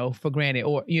 for granted.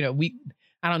 Or,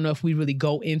 I don't know if we really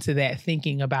go into that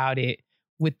thinking about it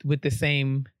with the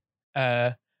same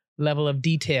level of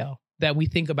detail that we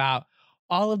think about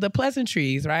all of the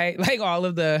pleasantries, right? Like all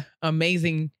of the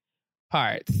amazing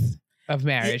parts of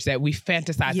marriage that we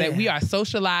fantasize, that we are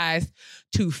socialized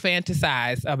to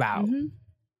fantasize about. Mm-hmm.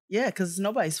 Yeah, because it's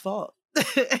nobody's fault.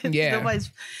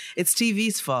 It's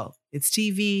TV's fault. It's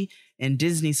TV and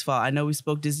Disney's fault. I know we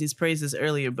spoke Disney's praises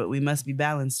earlier, but we must be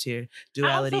balanced here.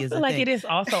 Duality is a thing. I feel like it is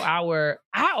also I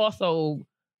also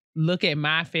look at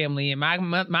my family and my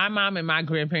mom and my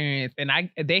grandparents, and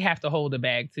they have to hold the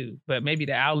bag too. But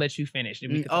maybe I'll let you finish.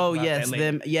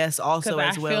 Them. Yes, also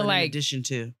as well. Feel in like addition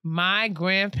to my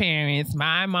grandparents,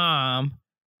 my mom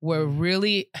were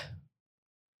really.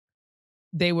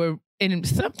 They were in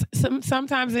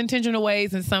sometimes intentional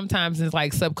ways and sometimes in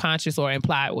like subconscious or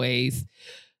implied ways,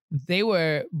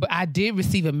 but I did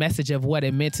receive a message of what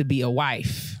it meant to be a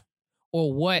wife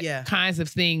or what kinds of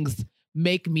things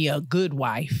make me a good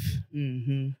wife.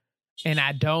 Mm-hmm. And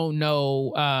I don't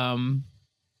know.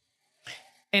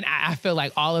 And I feel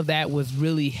like all of that was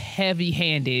really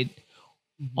heavy-handed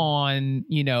on,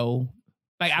 you know,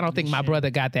 like, I don't think my brother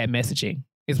got that messaging,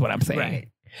 is what I'm saying. Right.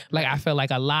 Like, I feel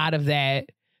like a lot of that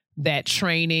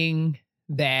training,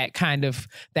 that kind of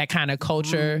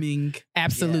culture. Grooming.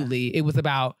 Absolutely. Yeah. It was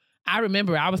about, I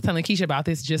remember I was telling Keisha about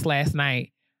this just last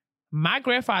night. My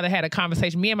grandfather had a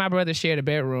conversation. Me and my brother shared a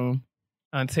bedroom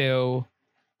until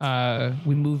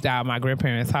we moved out of my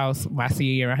grandparents' house my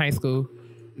senior year in high school.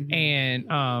 And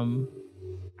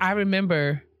I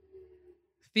remember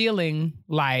feeling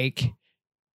like,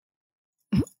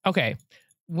 okay,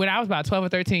 when I was about 12 or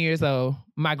 13 years old,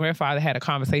 my grandfather had a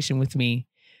conversation with me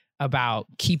about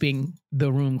keeping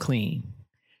the room clean.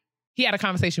 He had a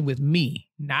conversation with me,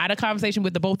 not a conversation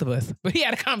with the both of us, but he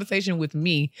had a conversation with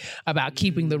me about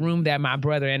keeping the room that my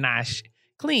brother and I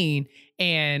clean.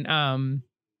 And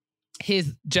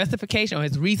his justification or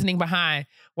his reasoning behind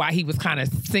why he was kind of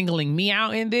singling me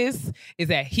out in this is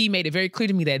that he made it very clear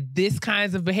to me that this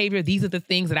kinds of behavior, these are the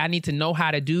things that I need to know how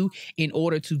to do in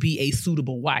order to be a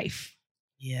suitable wife.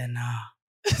 Yeah,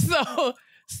 nah.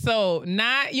 So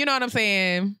not, you know what I'm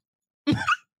saying?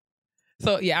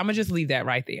 So yeah, I'm gonna just leave that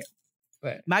right there.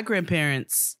 But my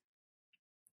grandparents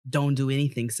don't do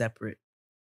anything separate.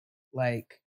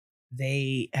 Like,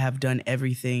 they have done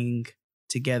everything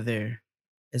together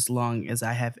as long as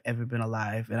I have ever been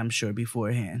alive, and I'm sure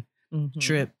beforehand. Mm-hmm.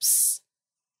 Trips,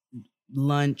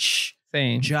 lunch,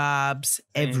 jobs,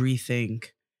 everything.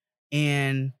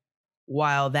 And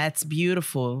while that's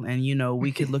beautiful, and, you know,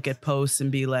 we could look at posts and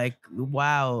be like,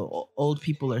 wow, old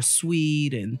people are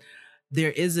sweet, and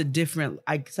there is a different,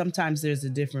 sometimes there's a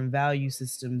different value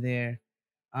system there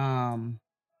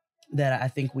that I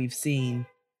think we've seen.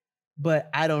 But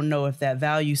I don't know if that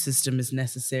value system is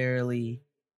necessarily,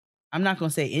 I'm not going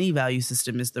to say any value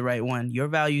system is the right one. Your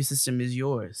value system is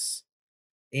yours.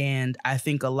 And I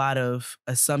think a lot of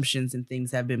assumptions and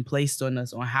things have been placed on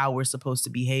us on how we're supposed to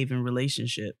behave in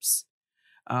relationships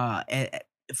and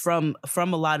from a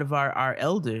lot of our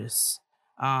elders.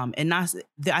 And not,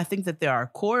 I think that there are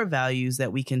core values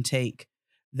that we can take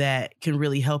that can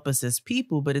really help us as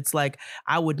people. But it's like,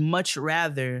 I would much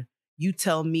rather you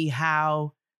tell me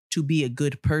how to be a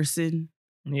good person.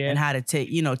 Yeah. And how to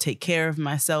take care of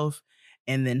myself,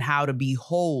 and then how to be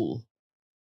whole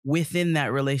within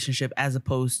that relationship, as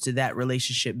opposed to that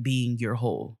relationship being your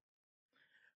whole.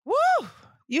 Woo!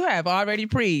 You have already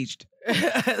preached.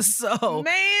 So,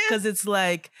 man, because it's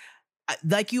like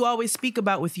you always speak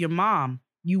about with your mom,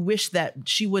 you wish that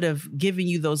she would have given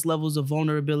you those levels of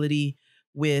vulnerability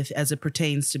as it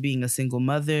pertains to being a single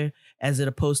mother,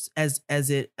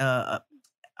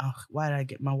 why did I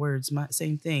get my words?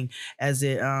 Same thing. As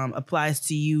it applies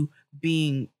to you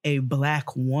being a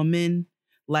Black woman,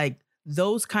 like,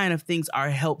 those kind of things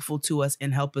are helpful to us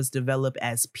and help us develop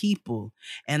as people.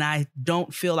 And I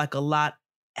don't feel like a lot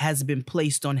has been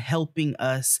placed on helping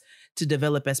us to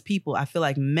develop as people. I feel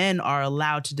like men are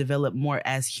allowed to develop more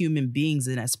as human beings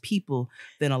and as people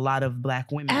than a lot of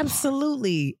Black women.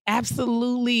 Absolutely.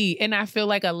 Absolutely. And I feel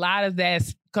like a lot of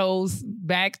that goes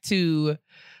back to,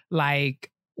 like,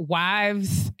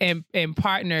 wives and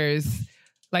partners.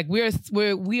 Like,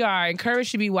 we are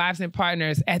encouraged to be wives and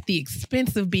partners at the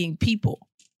expense of being people.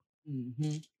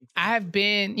 Mm-hmm. I have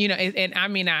been, you know, and I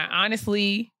mean, I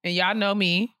honestly, and y'all know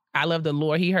me, I love the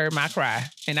Lord. He heard my cry,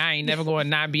 and I ain't never going to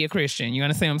not be a Christian. You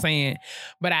understand what I'm saying?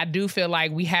 But I do feel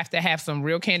like we have to have some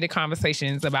real candid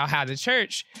conversations about how the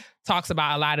church talks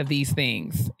about a lot of these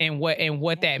things and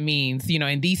what that means, you know,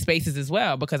 in these spaces as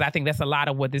well, because I think that's a lot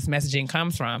of what this messaging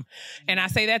comes from. And I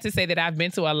say that to say that I've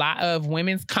been to a lot of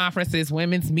women's conferences,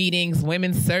 women's meetings,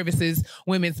 women's services,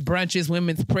 women's brunches,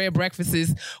 women's prayer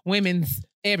breakfasts, women's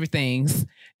everythings.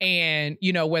 And,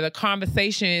 you know, where the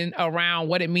conversation around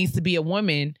what it means to be a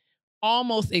woman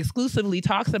almost exclusively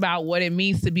talks about what it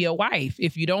means to be a wife.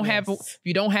 If you don't have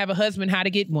a husband, how to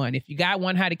get one. If you got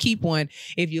one, how to keep one.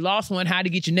 If you lost one, how to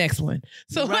get your next one.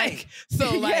 So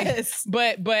yes.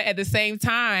 But at the same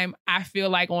time, I feel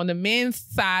like on the men's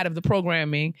side of the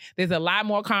programming, there's a lot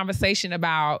more conversation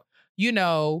about, you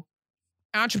know,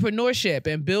 entrepreneurship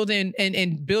and building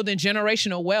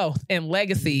generational wealth and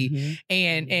legacy,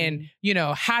 and you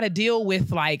know, how to deal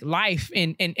with like life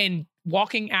and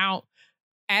walking out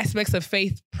aspects of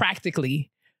faith practically,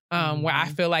 where I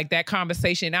feel like that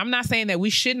conversation, I'm not saying that we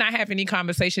should not have any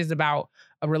conversations about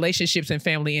relationships and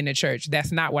family in the church.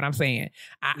 That's not what I'm saying.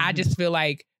 I just feel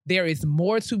like there is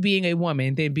more to being a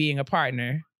woman than being a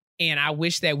partner. And I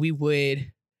wish that we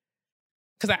would,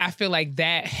 because I feel like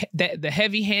that the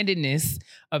heavy-handedness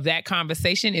of that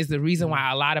conversation is the reason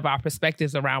why a lot of our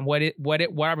perspectives around what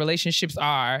our relationships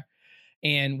are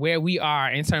and where we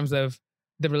are in terms of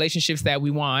the relationships that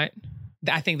we want.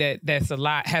 I think that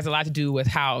has a lot to do with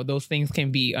how those things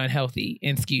can be unhealthy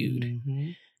and skewed,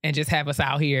 and just have us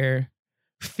out here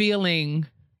feeling.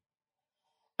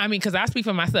 I mean, because I speak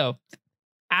for myself,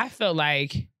 I felt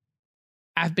like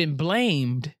I've been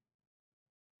blamed.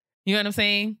 You know what I'm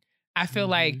saying? I feel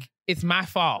like it's my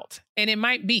fault, and it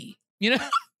might be. You know.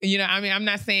 I mean, I'm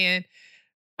not saying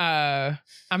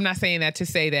that to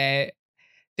say that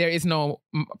there is no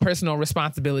personal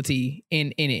responsibility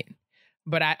in it.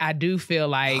 But I do feel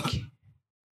like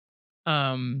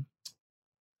I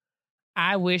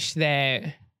wish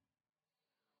that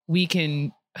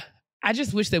I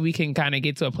just wish that we can kind of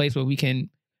get to a place where we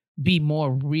can be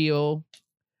more real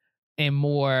and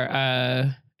more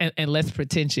and less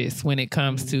pretentious when it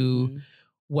comes to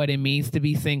what it means to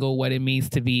be single, what it means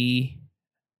to be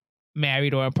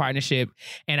married or in partnership.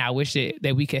 And I wish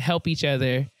that we could help each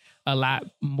other a lot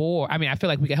more. I mean, I feel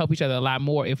like we could help each other a lot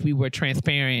more if we were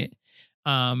transparent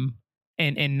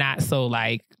and not so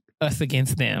like us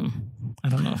against them. I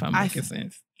don't know if I'm making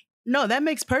sense. No, that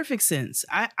makes perfect sense.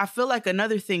 I feel like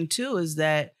another thing too is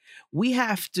that we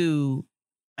have to,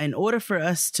 in order for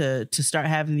us to start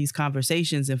having these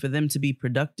conversations and for them to be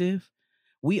productive,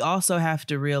 we also have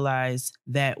to realize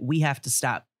that we have to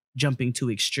stop jumping to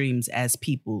extremes as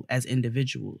people, as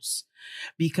individuals,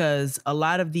 because a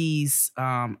lot of these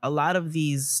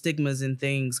stigmas and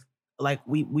things, like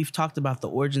we've talked about the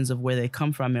origins of where they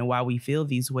come from and why we feel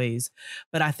these ways.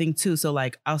 But I think too, so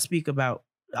like I'll speak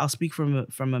from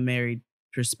a married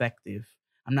perspective.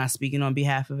 I'm not speaking on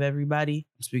behalf of everybody.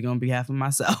 I'm speaking on behalf of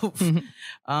myself.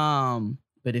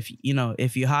 But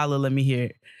if you holler, let me hear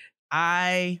it.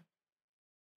 I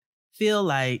feel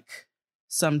like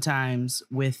sometimes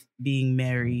with being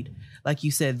married, like you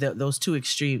said, those two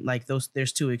extreme, like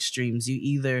there's two extremes. You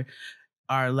either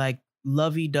are like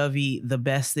lovey-dovey, the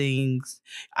best things,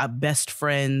 best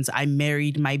friends. I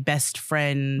married my best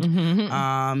friend.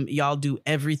 Y'all do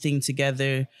everything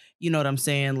together. You know what I'm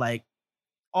saying? Like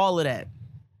all of that.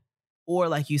 Or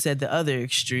like you said, the other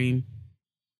extreme,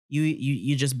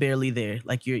 you're just barely there.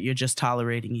 Like you're just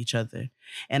tolerating each other.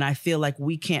 And I feel like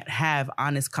we can't have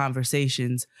honest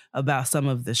conversations about some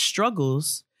of the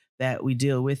struggles that we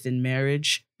deal with in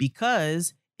marriage,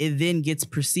 because it then gets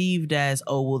perceived as,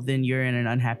 oh, well, then you're in an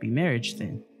unhappy marriage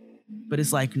then. But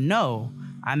it's like, no,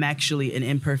 I'm actually an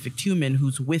imperfect human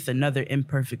who's with another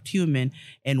imperfect human.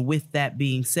 And with that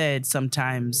being said,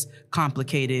 sometimes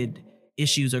complicated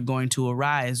issues are going to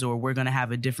arise, or we're going to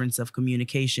have a difference of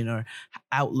communication or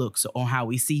outlooks on how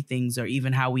we see things, or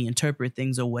even how we interpret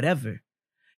things, or whatever.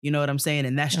 You know what I'm saying?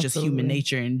 And that's just human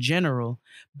nature in general.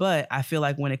 But I feel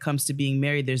like when it comes to being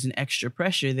married, there's an extra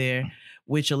pressure there,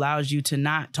 which allows you to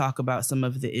not talk about some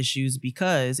of the issues,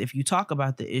 because if you talk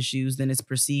about the issues, then it's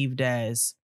perceived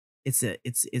as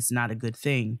it's not a good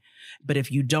thing. But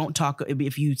if you don't talk,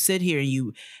 if you sit here and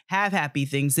you have happy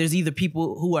things, there's either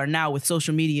people who are now, with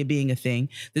social media being a thing,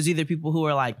 there's either people who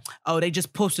are like, oh, they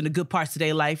just posting the good parts of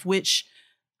their life, which,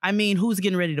 I mean, who's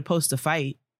getting ready to post a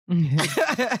fight?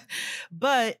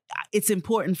 But it's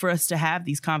important for us to have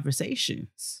these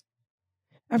conversations.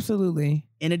 Absolutely.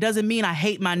 And it doesn't mean I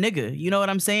hate my nigga. You know what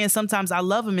I'm saying? Sometimes I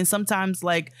love him, and sometimes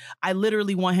like I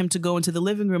literally want him to go into the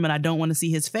living room and I don't want to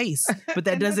see his face. But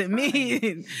that doesn't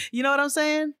mean, you know what I'm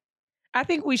saying? I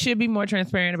think we should be more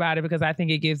transparent about it, because I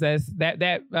think it gives us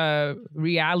that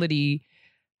reality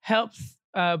helps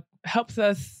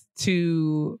us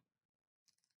to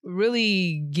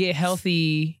really get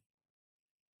healthy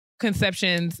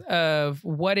conceptions of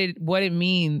what it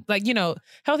means, like, you know,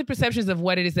 healthy perceptions of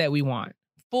what it is that we want.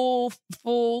 Full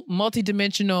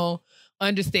multidimensional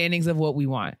understandings of what we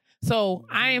want. So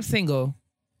I am single.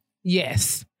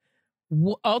 Yes.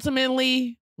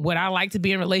 Ultimately, would I like to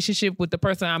be in a relationship with the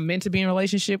person I'm meant to be in a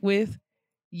relationship with?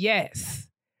 Yes.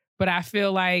 But I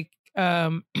feel like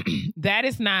that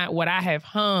is not what I have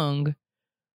hung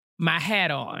my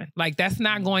hat on. Like, that's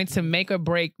not going to make or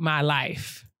break my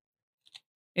life.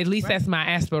 At least that's my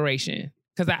aspiration.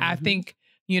 Because I think,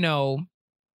 you know,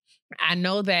 I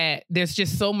know that there's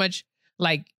just so much,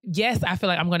 like, yes, I feel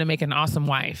like I'm going to make an awesome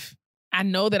wife. I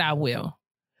know that I will.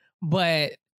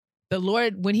 But the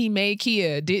Lord, when he made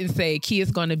Kia, didn't say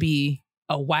Kia's going to be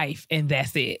a wife and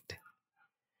that's it.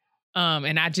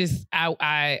 And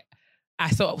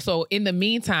so in the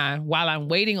meantime, while I'm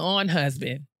waiting on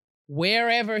husband,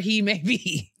 wherever he may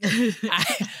be,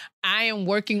 I am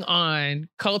working on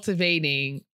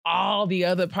cultivating all the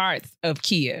other parts of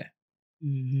Kia.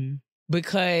 Mm-hmm.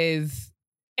 Because,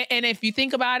 and if you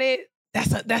think about it,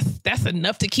 that's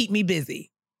enough to keep me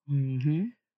busy.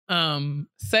 Mm-hmm.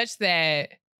 Such that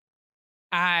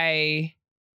I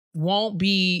won't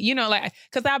be, you know, like,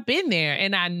 because I've been there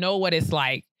and I know what it's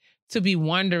like to be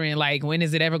wondering, like, when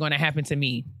is it ever going to happen to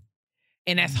me?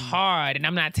 And that's hard. And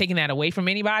I'm not taking that away from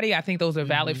anybody. I think those are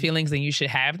valid feelings and you should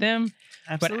have them.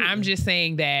 Absolutely. But I'm just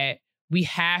saying that we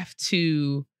have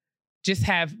to just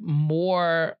have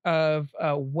more of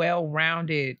a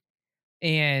well-rounded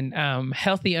and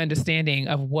healthy understanding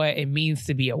of what it means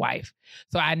to be a wife.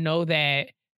 So I know that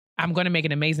I'm going to make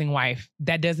an amazing wife.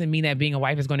 That doesn't mean that being a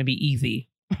wife is going to be easy.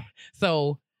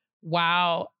 So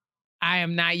while I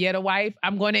am not yet a wife,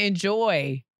 I'm going to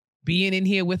enjoy being in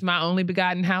here with my only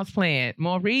begotten houseplant,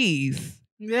 Maurice.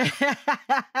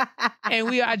 And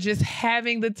we are just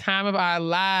having the time of our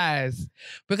lives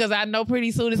because I know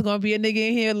pretty soon it's going to be a nigga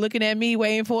in here looking at me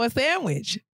waiting for a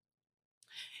sandwich.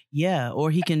 Yeah, or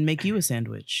he can make you a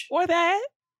sandwich. Or that.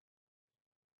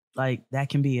 Like, that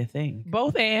can be a thing.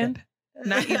 Both and.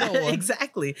 Not either or.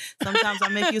 Exactly. Sometimes I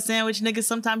make you a sandwich, nigga.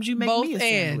 Sometimes you make both me a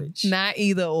sandwich. Not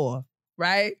either or.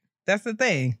 Right? That's the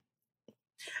thing.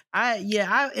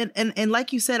 And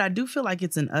like you said, I do feel like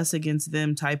it's an us against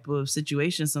them type of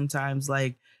situation sometimes.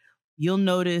 Like, you'll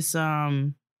notice,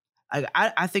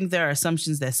 I think there are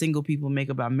assumptions that single people make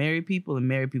about married people and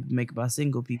married people make about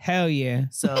single people. Hell yeah.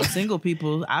 So single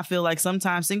people, I feel like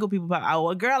sometimes single people,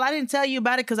 well, girl, I didn't tell you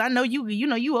about it because I know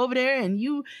you over there and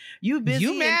you busy.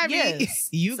 You married. Yes,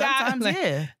 you got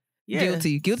yeah.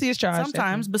 Guilty as charged.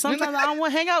 Sometimes, but sometimes I don't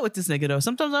want to hang out with this nigga though.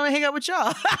 Sometimes I want to hang out with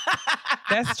y'all.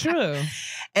 That's true.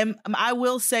 And I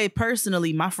will say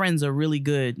personally, my friends are really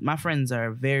good. My friends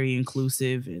are very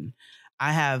inclusive, and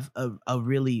I have a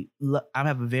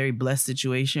very blessed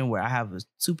situation where I have a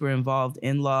super involved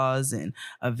in-laws and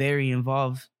a very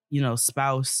involved,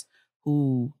 spouse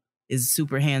who is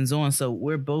super hands-on. So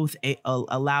we're both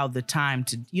allowed the time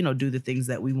to, do the things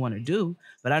that we want to do.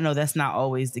 But I know that's not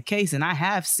always the case. And I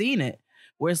have seen it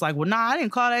where it's like, well, nah, I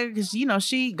didn't call that because,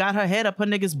 she got her head up her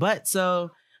nigga's butt.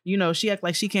 So, she act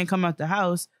like she can't come out the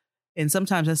house. And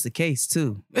sometimes that's the case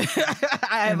too.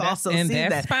 I have also seen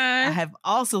that. Fine. I have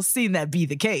also seen that be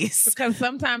the case. Because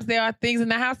sometimes there are things in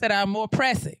the house that are more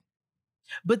pressing.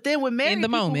 But then with married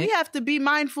people, we have to be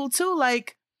mindful too.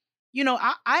 Like,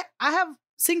 I have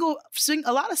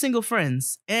a lot of single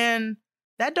friends, and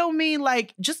that don't mean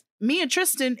like just me and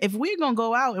Tristan. If we're gonna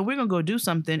go out and we're gonna go do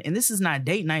something, and this is not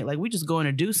date night, like we just going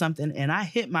to do something, and I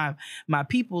hit my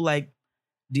people like,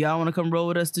 do y'all want to come roll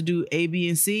with us to do A, B,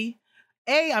 and C?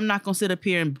 I'm not going to sit up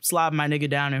here and slob my nigga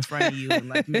down in front of you and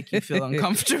like make you feel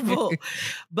uncomfortable.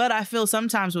 But I feel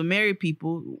sometimes with married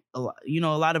people, a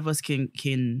lot of us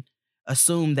can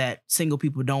assume that single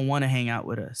people don't want to hang out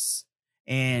with us.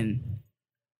 And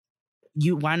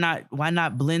why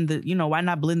not blend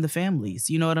the families?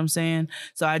 You know what I'm saying?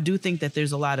 So I do think that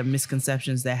there's a lot of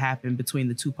misconceptions that happen between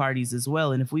the two parties as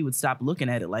well. And if we would stop looking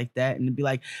at it like that and be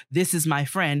like, this is my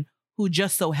friend who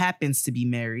just so happens to be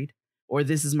married, or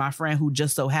this is my friend who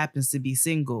just so happens to be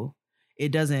single,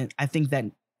 I think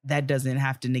that doesn't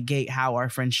have to negate how our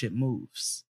friendship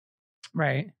moves.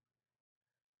 Right.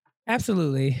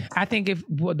 Absolutely. I think if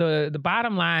the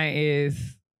bottom line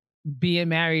is being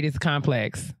married is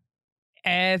complex,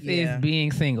 as is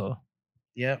being single.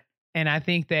 Yep. And I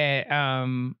think that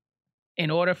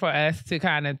in order for us to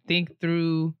kind of think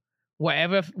through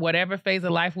whatever phase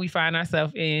of life we find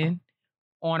ourselves in,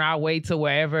 on our way to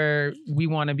wherever we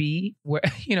want to be, where,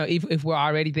 if we're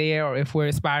already there or if we're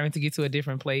aspiring to get to a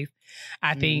different place,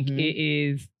 I think it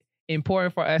is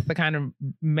important for us to kind of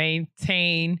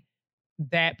maintain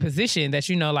that position that,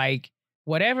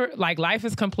 whatever, like life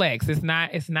is complex. It's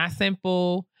not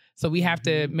simple. So we have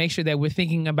to make sure that we're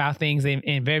thinking about things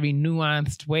in very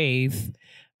nuanced ways,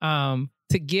 to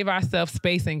give ourselves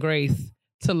space and grace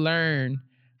to learn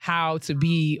how to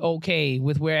be okay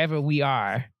with wherever we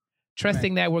are.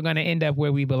 Trusting that we're going to end up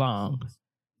where we belong.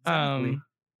 Exactly.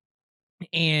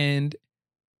 And,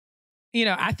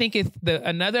 I think it's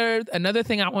another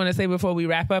thing I want to say before we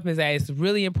wrap up is that it's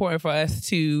really important for us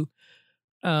to,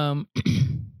 not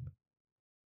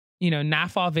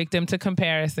fall victim to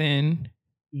comparison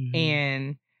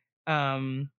and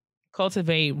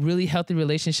cultivate really healthy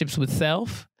relationships with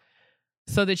self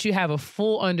so that you have a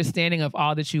full understanding of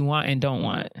all that you want and don't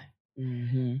want.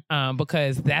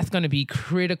 Because that's going to be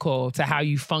critical to how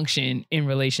you function in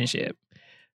relationship.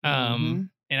 And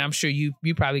I'm sure you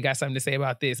probably got something to say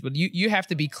about this, but you have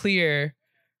to be clear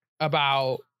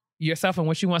about, yourself and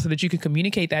what you want so that you can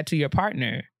communicate that to your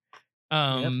partner.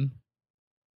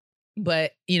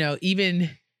 But, you know, even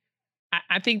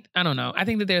I think, I don't know. I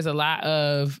think that there's a lot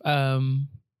of, there's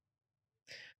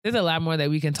a lot more that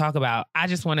we can talk about. I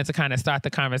just wanted to kind of start the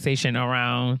conversation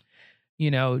around,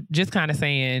 you know, just kind of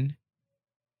saying,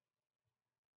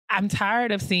 I'm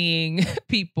tired of seeing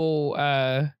people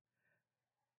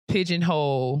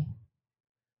pigeonhole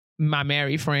my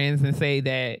married friends and say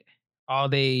that all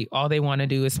they want to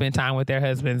do is spend time with their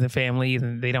husbands and families,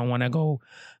 and they don't want to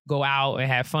go out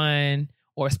and have fun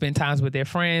or spend times with their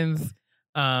friends.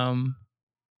 And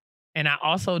I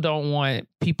also don't want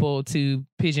people to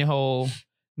pigeonhole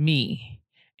me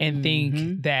and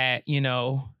think that, you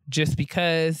know, just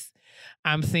because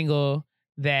I'm single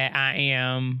that I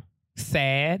am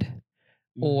sad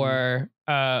or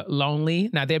lonely.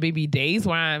 Now, there may be days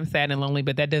where I'm sad and lonely,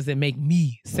 but that doesn't make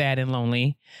me sad and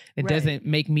lonely. It doesn't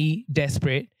make me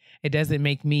desperate. It doesn't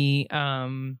make me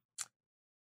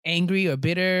angry or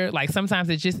bitter. Like, sometimes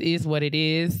it just is what it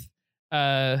is.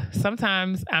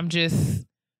 Sometimes I'm just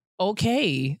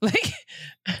okay. Like,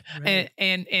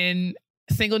 and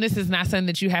singleness is not something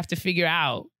that you have to figure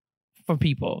out for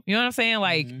people. You know what I'm saying?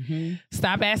 Like,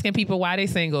 stop asking people why they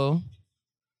single.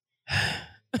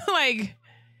 Like,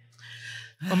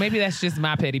 or maybe that's just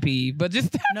my petty peeve, but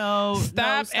just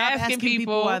stop asking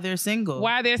people why they're single.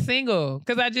 Why they're single.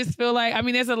 Because I just feel like, I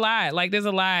mean, there's a lot.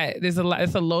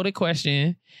 It's a loaded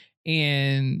question.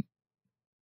 And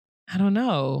I don't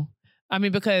know. I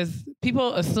mean, because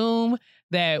people assume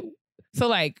that, so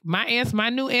like my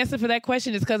new answer for that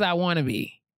question is because I want to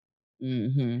be.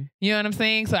 You know what I'm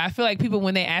saying? So I feel like people,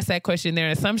 when they ask that question, their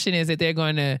assumption is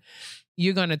that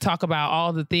you're going to talk about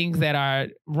all the things that are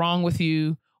wrong with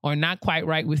you or not quite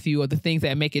right with you, or the things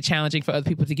that make it challenging for other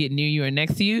people to get near you or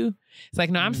next to you. It's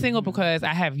like, no, I'm single because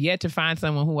I have yet to find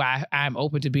someone who I'm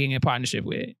open to being in partnership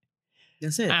with.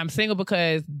 That's it. I'm single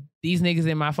because these niggas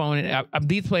in my phone,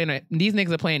 these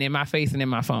niggas are playing in my face and in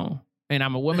my phone. And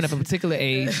I'm a woman of a particular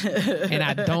age, and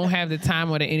I don't have the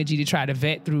time or the energy to try to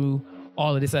vet through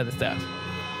all of this other stuff.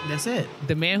 That's it.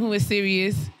 The man who is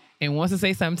serious and wants to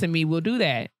say something to me will do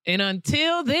that. And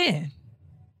until then,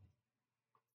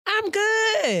 I'm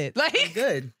good. Like,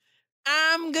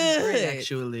 I'm good. Great,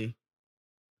 actually.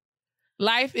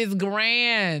 Life is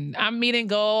grand. I'm meeting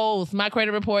goals. My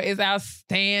credit report is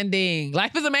outstanding.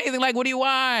 Life is amazing. Like, what do you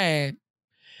want?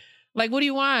 Like, what do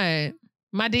you want?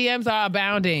 My DMs are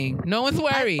abounding. No one's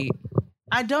worried.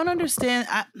 I don't understand.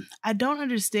 I don't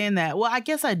understand that. Well, I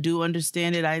guess I do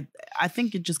understand it. I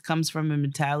think it just comes from a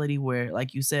mentality where,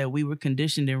 like you said, we were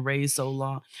conditioned and raised so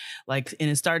long. Like, and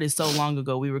it started so long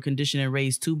ago. We were conditioned and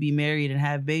raised to be married and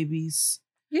have babies.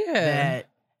 Yeah. That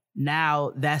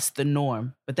now that's the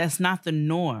norm. But that's not the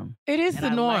norm. It is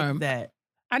the norm. Like that.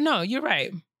 I know. You're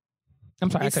right. I'm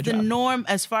sorry. It's the norm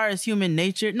as far as human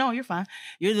nature. No, you're fine.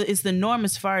 It's the norm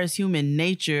as far as human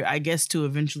nature, I guess, to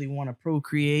eventually want to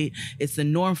procreate. It's the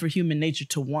norm for human nature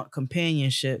to want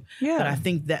companionship. Yeah. But I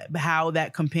think that how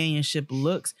that companionship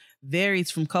looks varies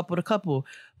from couple to couple.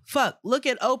 Fuck, look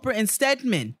at Oprah and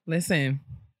Stedman. Listen,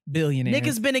 billionaires.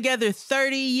 Niggas been together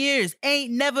 30 years.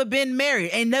 Ain't never been married.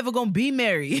 Ain't never gonna be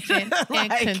married. And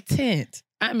content.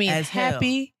 I mean,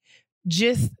 happy,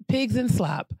 just pigs and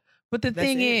slop. But the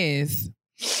thing is,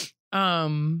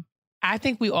 I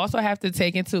think we also have to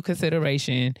take into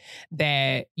consideration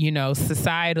that, you know,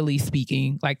 societally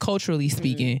speaking, like culturally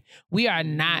speaking, we are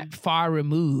not far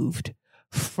removed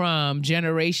from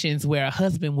generations where a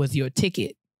husband was your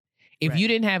ticket. If you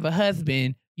didn't have a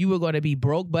husband, you were going to be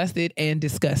broke, busted, and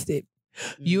disgusted.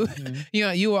 You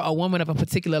know, you were a woman of a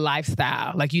particular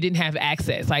lifestyle. Like, you didn't have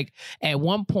access. Like, at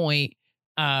one point,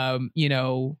 you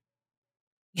know,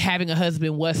 having a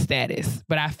husband was status.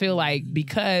 But I feel like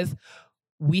because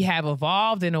we have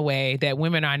evolved in a way that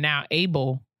women are now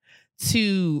able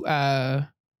to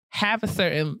have a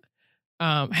certain,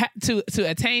 to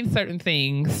attain certain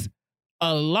things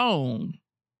alone,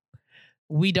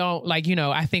 we don't, like, you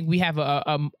know, I think we have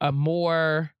a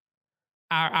more,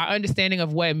 our understanding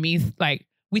of what it means. Like,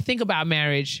 we think about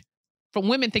marriage,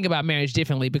 women think about marriage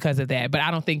differently because of that. But I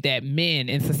don't think that men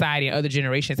in society and other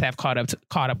generations have caught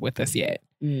up with us yet.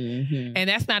 And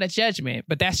that's not a judgment,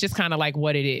 but that's just kind of like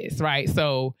what it is, right?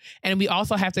 So, and we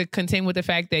also have to contend with the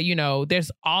fact that, you know, there's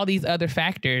all these other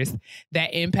factors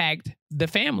that impact the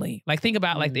family. Like, think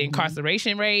about like the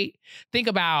incarceration rate. Think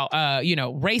about, you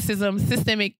know, racism,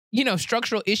 systemic, you know,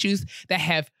 structural issues that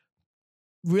have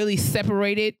really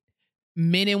separated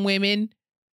men and women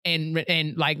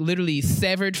and like literally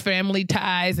severed family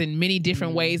ties in many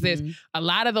different ways. There's a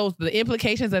lot of those, the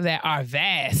implications of that are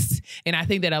vast. And I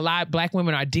think that a lot of Black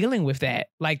women are dealing with that.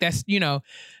 Like, that's, you know,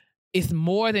 it's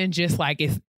more than just like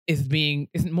it's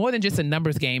more than just a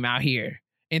numbers game out here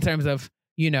in terms of,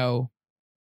 you know,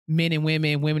 men and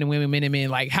women, women and women, men and men,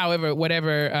 like however,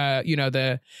 whatever, you know,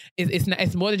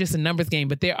 it's more than just a numbers game,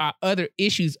 but there are other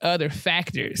issues, other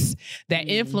factors that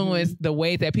influence the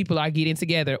way that people are getting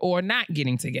together or not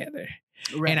getting together.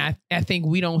 Right. And I think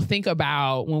we don't think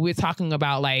about when we're talking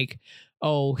about like,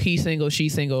 oh, he's single,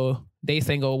 she's single, they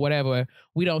single, whatever.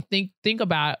 We don't think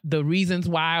about the reasons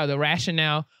why or the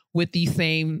rationale with these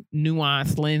same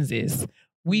nuanced lenses.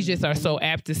 We just are so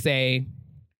apt to say,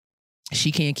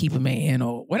 she can't keep a man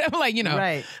or whatever, like, you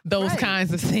know, those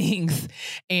kinds of things.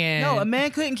 And no, a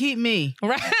man couldn't keep me.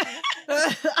 Right.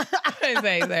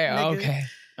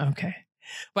 Okay.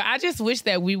 But I just wish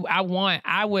that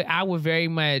I would very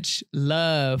much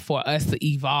love for us to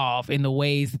evolve in the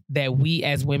ways that we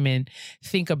as women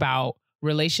think about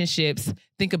relationships,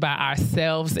 think about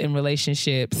ourselves in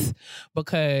relationships,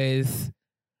 because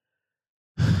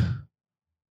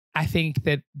I think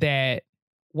that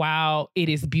while it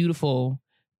is beautiful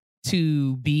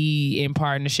to be in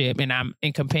partnership and I'm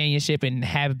in companionship and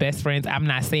have best friends, I'm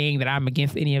not saying that I'm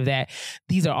against any of that.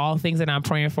 These are all things that I'm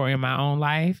praying for in my own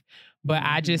life. But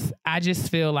I just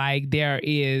feel like there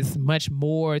is much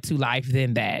more to life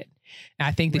than that.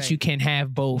 I think that you can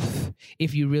have both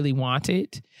if you really want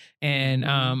it. And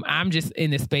I'm just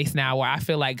in this space now where I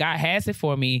feel like God has it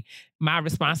for me. My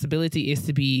responsibility is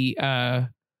to be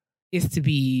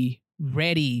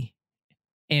ready.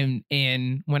 And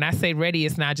when I say ready,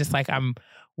 it's not just like I'm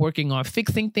working on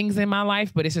fixing things in my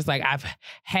life, but it's just like I've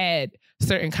had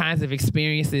certain kinds of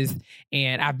experiences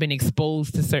and I've been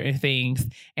exposed to certain things,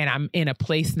 and I'm in a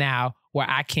place now where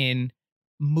I can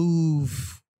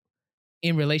move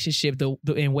in relationship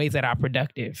in ways that are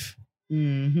productive.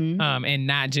 And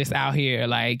not just out here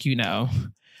like, you know,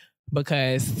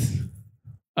 because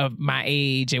of my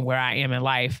age and where I am in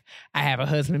life, I have a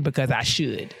husband because I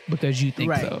should, because you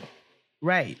think so.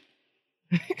 Right.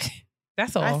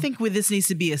 That's all. I think this needs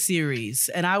to be a series,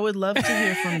 and I would love to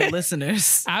hear from the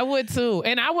listeners. I would too.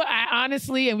 And I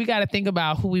honestly, and we got to think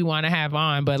about who we want to have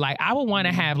on, but like, I would want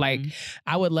to have like,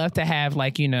 I would love to have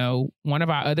like, you know, one of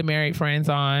our other married friends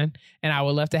on, and I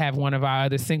would love to have one of our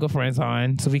other single friends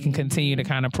on so we can continue to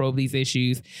kind of probe these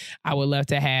issues. I would love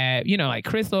to have, you know, like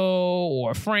Crystal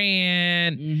or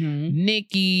Fran,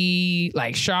 Nikki,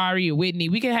 like Shari or Whitney.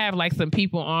 We can have like some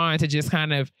people on to just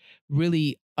kind of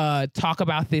really talk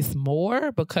about this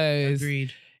more, because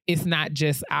it's not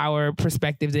just our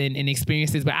perspectives and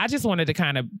experiences, but I just wanted to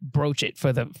kind of broach it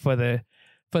for the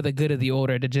good of the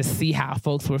order, to just see how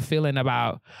folks were feeling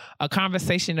about a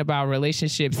conversation about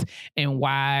relationships and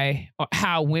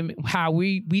how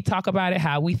we talk about it,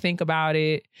 how we think about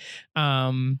it,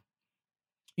 you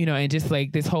know, and just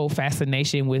like this whole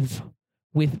fascination with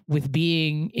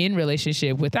being in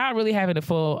relationship without really having a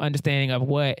full understanding of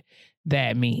what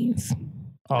that means.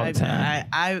 All the time.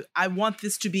 I want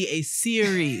this to be a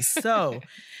series. So,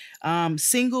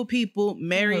 single people,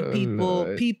 married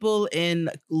people, people in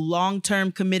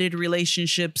long-term committed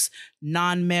relationships,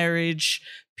 non-marriage,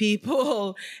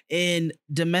 people in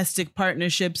domestic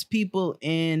partnerships, people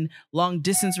in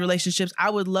long-distance relationships. I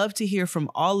would love to hear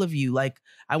from all of you. Like,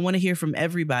 I want to hear from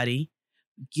everybody.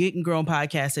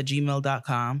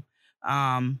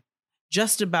 gettinggrownpodcast@gmail.com.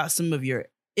 Just about some of your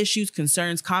issues,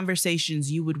 concerns, conversations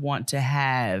you would want to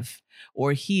have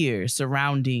or hear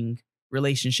surrounding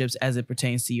relationships as it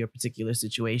pertains to your particular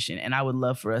situation. And I would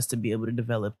love for us to be able to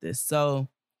develop this. So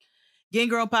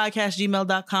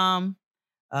gettinggrownpodcast@gmail.com.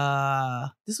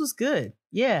 This was good.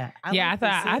 Yeah. I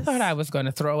thought I was going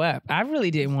to throw up. I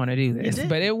really didn't want to do this,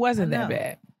 but it wasn't that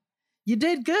bad. You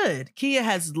did good. Kia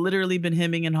has literally been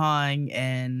hemming and hawing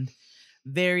and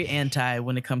very anti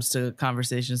when it comes to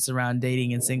conversations around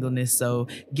dating and singleness. So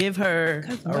give her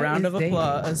a round of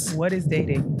applause. What is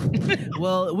dating?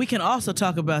 Well, we can also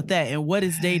talk about that and what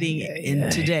is dating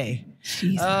in today.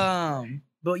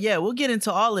 But yeah, we'll get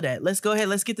into all of that. Let's go ahead.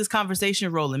 Let's get this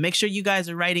conversation rolling. Make sure you guys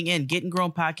are writing in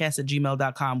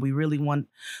gettinggrownpodcast@gmail.com. We really want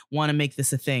to make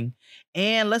this a thing.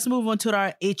 And let's move on to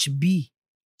our HB.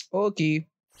 Okay.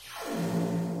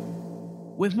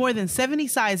 With more than 70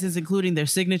 sizes, including their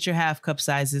signature half cup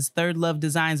sizes, Third Love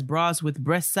designs bras with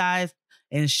breast size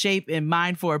and shape in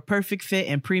mind for a perfect fit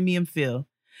and premium feel.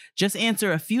 Just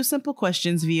answer a few simple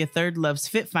questions via Third Love's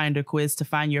Fit Finder quiz to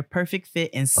find your perfect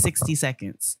fit in 60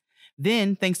 seconds.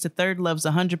 Then, thanks to Third Love's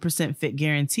 100% fit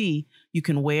guarantee, you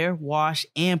can wear, wash,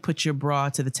 and put your bra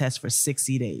to the test for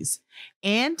 60 days.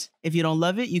 And if you don't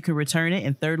love it, you can return it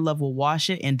and Third Love will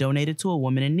wash it and donate it to a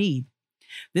woman in need.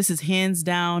 This is hands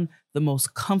down the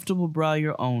most comfortable bra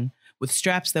you'll own, with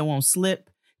straps that won't slip,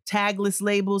 tagless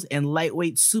labels, and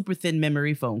lightweight, super thin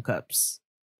memory foam cups.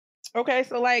 Okay,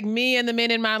 so like me and the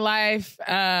men in my life,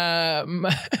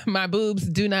 my boobs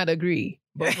do not agree.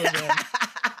 Both of them.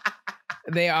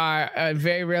 They are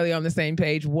very rarely on the same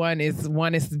page. One is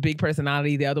big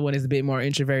personality. The other one is a bit more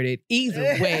introverted.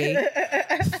 Either way,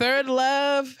 Third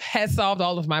Love has solved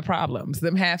all of my problems.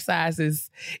 Them half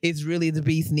sizes is really the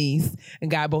bee's knees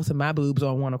and got both of my boobs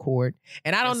on one accord.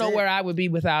 And I don't know where I would be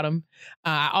without them.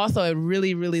 I also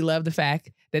really, really love the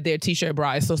fact that their t-shirt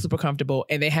bra is so super comfortable,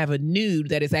 and they have a nude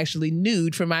that is actually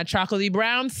nude for my chocolatey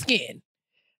brown skin.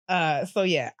 So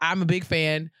yeah, I'm a big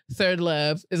fan. Third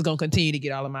Love is going to continue to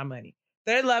get all of my money.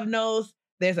 Third Love knows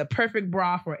there's a perfect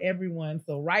bra for everyone.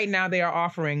 So right now they are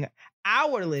offering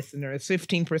our listeners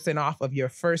 15% off of your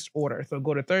first order. So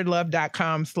go to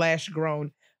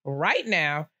thirdlove.com/grown right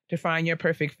now to find your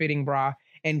perfect fitting bra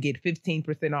and get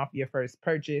 15% off your first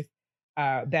purchase.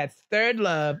 That's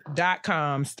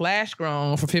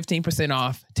thirdlove.com/grown for 15%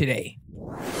 off today.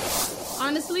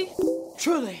 Honestly?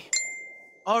 Truly.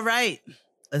 All right.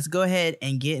 Let's go ahead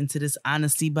and get into this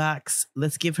honesty box.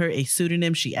 Let's give her a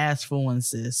pseudonym. She asked for one,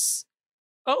 sis.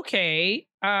 Okay.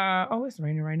 It's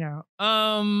raining right now.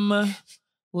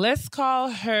 Let's call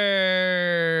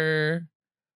her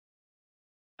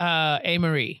A.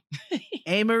 Marie.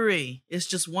 A. Marie. It's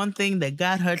just one thing that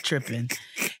got her tripping.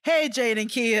 Hey, Jade and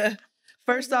Kia.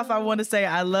 First off, I want to say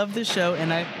I love the show, and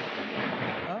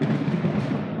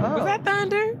Was that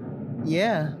thunder?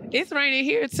 Yeah. It's raining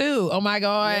here too. Oh my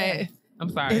God. Yeah. I'm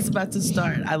sorry. It's about to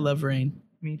start. I love rain.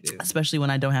 Me too. Especially when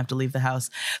I don't have to leave the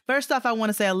house. First off, I want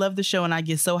to say I love the show, and I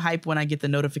get so hyped when I get the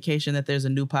notification that there's a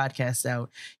new podcast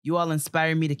out. You all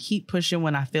inspire me to keep pushing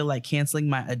when I feel like canceling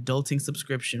my adulting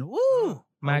subscription. Woo!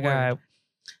 My God.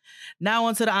 Now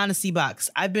on to the honesty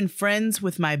box. I've been friends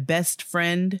with my best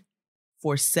friend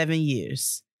for 7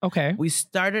 years. Okay. We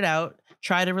started out,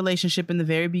 tried a relationship in the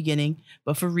very beginning,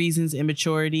 but for reasons,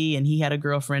 immaturity, and he had a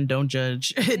girlfriend, don't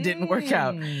judge, it didn't work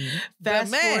out.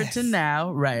 Fast forward to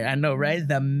now, right, I know, right?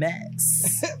 The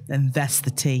mess. And that's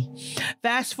the tea.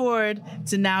 Fast forward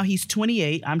to now, he's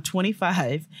 28, I'm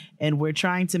 25, and we're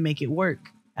trying to make it work.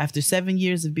 After 7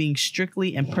 years of being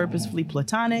strictly and purposefully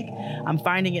platonic, I'm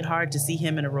finding it hard to see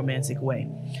him in a romantic way.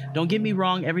 Don't get me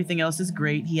wrong, everything else is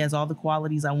great. He has all the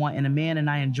qualities I want in a man, and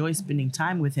I enjoy spending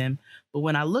time with him. But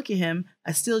when I look at him,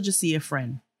 I still just see a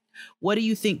friend. What do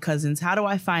you think, cousins? How do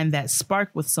I find that spark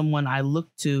with someone I look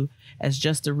to as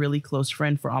just a really close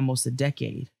friend for almost a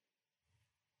decade?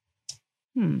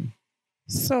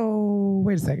 So,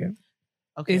 wait a second.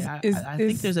 Okay, I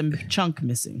think there's a chunk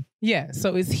missing. Yeah.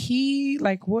 So is he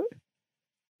like what?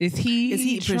 Is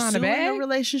he trying to pursuing bag a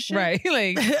relationship? Right.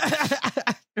 Like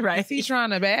right. Is he trying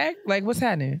to bag? Like what's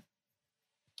happening?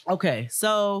 Okay,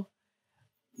 so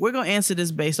we're gonna answer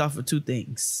this based off of two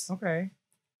things. Okay.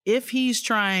 If he's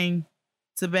trying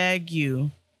to bag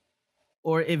you,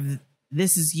 or if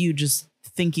this is you just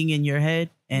thinking in your head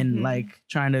and like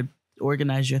trying to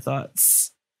organize your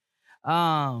thoughts.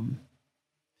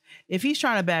 If he's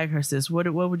trying to bag her, sis,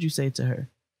 what would you say to her?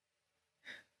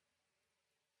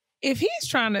 If he's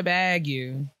trying to bag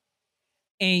you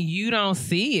and you don't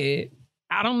see it,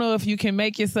 I don't know if you can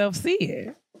make yourself see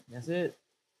it. That's it.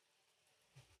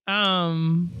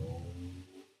 I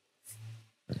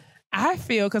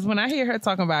feel, because when I hear her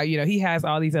talking about, he has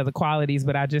all these other qualities,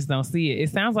 but I just don't see it.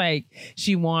 It sounds like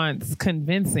she wants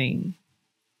convincing.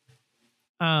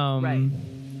 Right.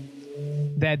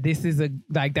 That this is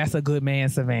that's a good man,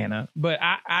 Savannah. But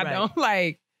I don't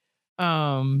like,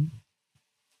 I'm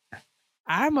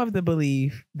of the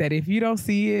belief that if you don't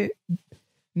see it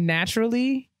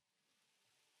naturally,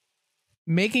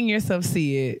 making yourself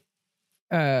see it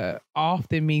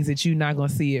often means that you're not going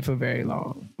to see it for very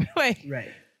long. Like, right.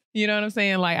 You know what I'm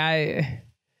saying? Like,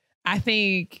 I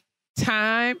think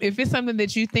time, if it's something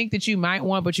that you think that you might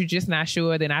want, but you're just not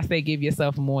sure, then I say give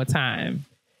yourself more time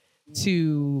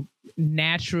to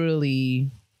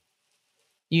naturally,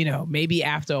 maybe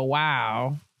after a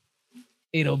while,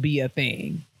 it'll be a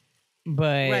thing.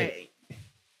 But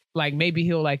like maybe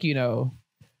he'll you'll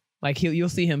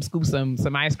see him scoop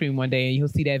some ice cream one day and you'll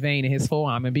see that vein in his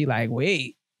forearm and be like,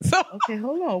 wait. So okay,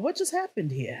 hold on. What just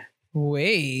happened here?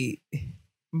 Wait.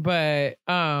 But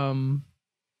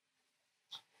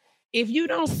if you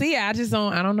don't see it, I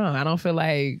don't know. I don't feel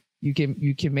like you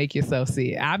can make yourself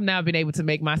see it. I've now been able to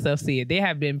make myself see it. There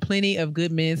have been plenty of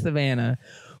good men, Savannah,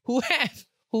 who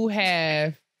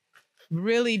have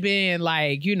really been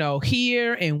like,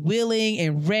 here and willing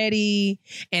and ready.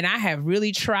 And I have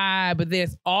really tried, but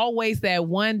there's always that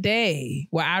one day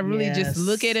where I really just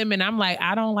look at him and I'm like,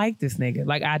 I don't like this nigga.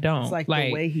 Like, I don't. It's like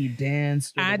the way he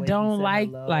danced. I don't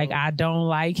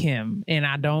like him. And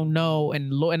I don't know.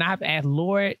 And Lord, and I've asked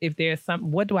Lord, if there's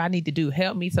something, what do I need to do?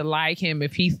 Help me to like him.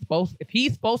 If he's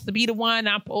supposed to be the one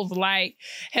I'm supposed to like,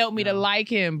 help me to like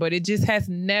him. But it just has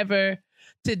never,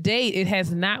 to date, it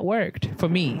has not worked for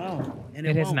me. No, and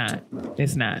it has not.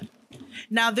 It's not.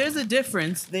 Now, there's a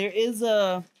difference. There is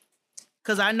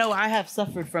because I know I have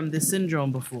suffered from this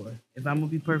syndrome before. If I'm gonna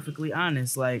be perfectly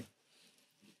honest, like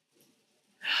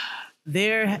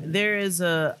there is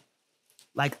a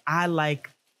like I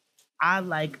like how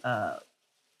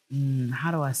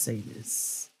do I say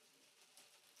this?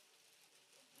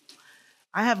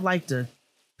 I have liked a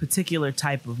particular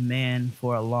type of man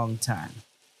for a long time.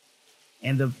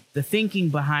 And the thinking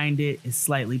behind it is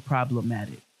slightly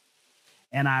problematic.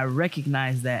 And I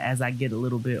recognize that as I get a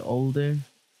little bit older,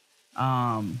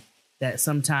 that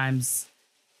sometimes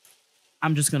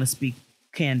I'm just going to speak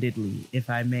candidly,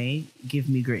 if I may. Give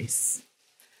me grace.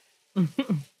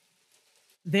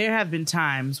 There have been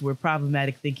times where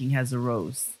problematic thinking has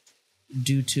arose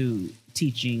due to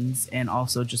teachings and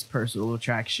also just personal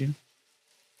attraction,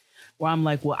 where I'm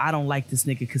like, well, I don't like this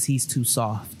nigga because he's too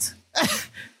soft.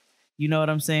 You know what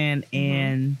I'm saying? Mm-hmm.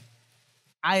 And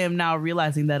I am now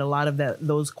realizing that a lot of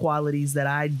those qualities that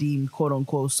I deem quote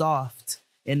unquote soft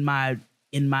in my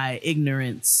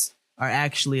ignorance are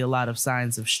actually a lot of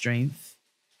signs of strength.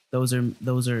 Those are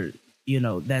those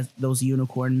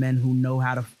unicorn men who know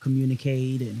how to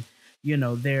communicate, and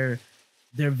they're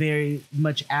very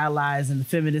much allies in the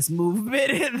feminist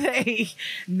movement, and they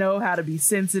know how to be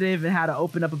sensitive and how to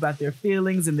open up about their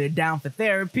feelings, and they're down for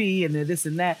therapy and they're this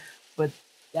and that. But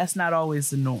that's not always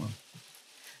the norm.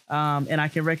 And I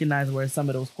can recognize where some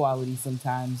of those qualities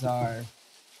sometimes are,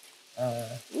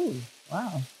 ooh,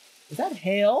 wow. Is that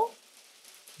hell?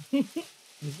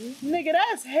 Nigga,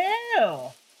 that's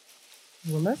hell.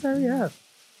 Well, let's hurry up.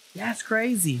 That's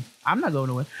crazy. I'm not going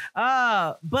nowhere.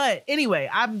 But anyway,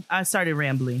 I started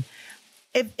rambling.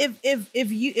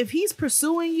 If he's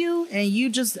pursuing you and you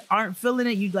just aren't feeling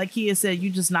it, you, like Kia said, you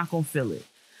just not gonna feel it.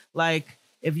 Like,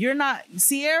 if you're not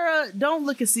Sierra, don't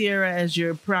look at Sierra as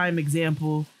your prime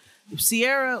example.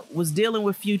 Sierra was dealing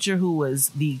with Future, who was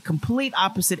the complete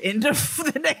opposite end of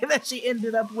the nigga that she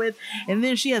ended up with. And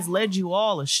then she has led you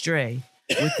all astray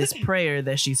with this prayer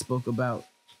that she spoke about.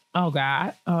 Oh,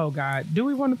 God. Oh, God. Do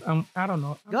we want to? I don't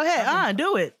know. Go ahead.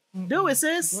 Do it. Do it,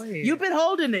 sis. You've been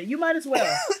holding it. You might as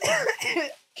well.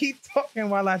 Keep talking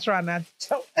while I try not to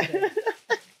choke.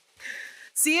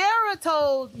 Sierra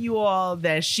told you all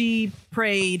that she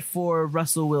prayed for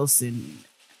Russell Wilson.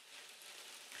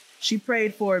 She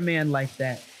prayed for a man like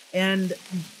that. And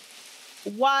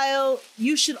while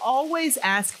you should always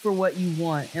ask for what you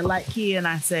want, and like Kia and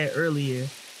I said earlier,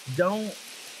 I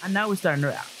know we're starting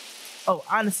to,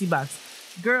 honesty box.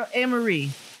 Girl,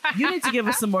 Anne-Marie, you need to give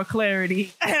us some more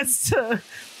clarity as to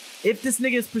if this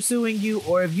nigga is pursuing you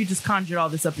or if you just conjured all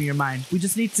this up in your mind. We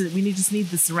just need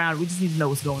this around. We just need to know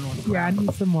what's going on. Yeah, I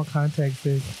need some more context,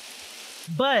 sis.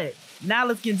 But now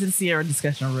let's get into the Sierra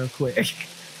discussion real quick.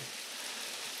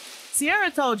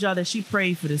 Sierra told y'all that she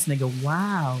prayed for this nigga.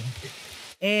 Wow.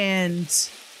 And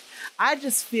I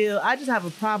just have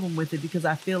a problem with it because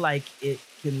I feel like it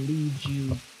can lead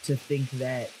you to think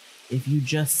that if you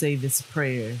just say this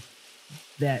prayer,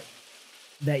 that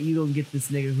you don't get this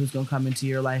nigga who's gonna come into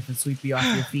your life and sweep you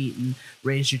off your feet and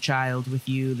raise your child with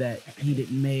you that he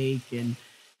didn't make and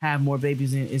have more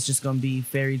babies in. It's just gonna be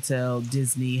fairy tale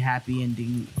Disney happy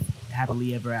ending,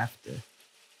 happily ever after.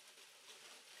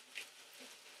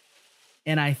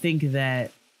 And I think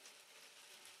that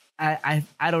I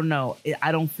don't know.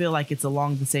 I don't feel like it's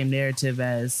along the same narrative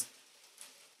as,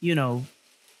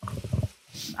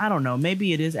 I don't know.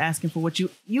 Maybe it is asking for what you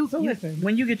listen.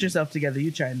 When you get yourself together,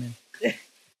 you chime in.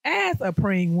 As a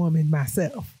praying woman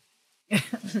myself,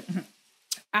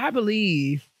 I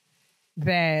believe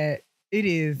that it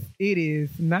is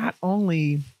not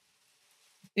only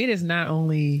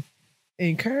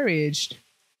encouraged.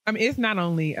 I mean, it's not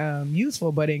only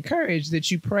useful, but encouraged that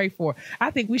you pray for.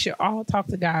 I think we should all talk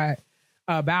to God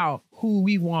about who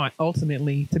we want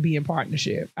ultimately to be in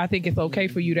partnership. I think it's okay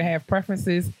for you to have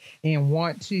preferences and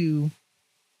want certain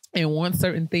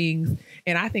things.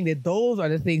 And I think that those are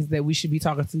the things that we should be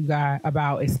talking to God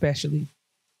about, especially.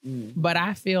 But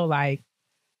I feel like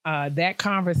that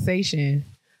conversation.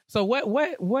 So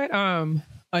what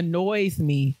annoys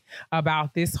me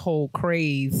about this whole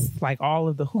craze, like all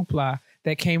of the hoopla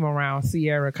that came around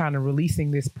Sierra kind of releasing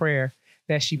this prayer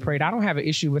that she prayed. I don't have an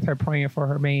issue with her praying for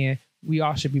her man. We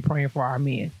all should be praying for our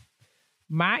men.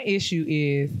 My issue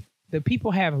is the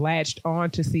people have latched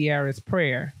on to Ciara's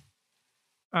prayer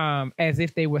as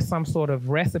if they were some sort of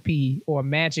recipe or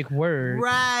magic word.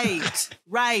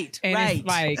 Right. And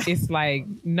it's like,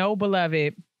 no,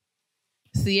 beloved,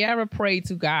 Ciara prayed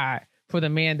to God for the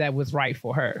man that was right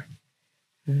for her.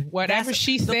 Whatever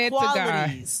she said to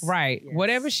God, right. Yes.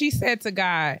 Whatever she said to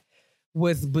God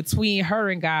was between her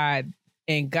and God,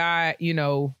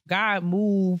 God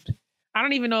moved. I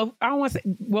don't even know. I don't want to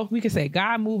say, well, we could say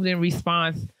God moved in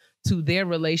response to their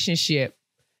relationship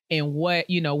and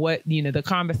the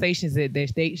conversations that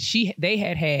they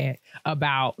had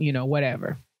about,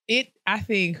 whatever. I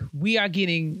think we're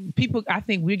getting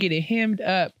hemmed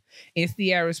up in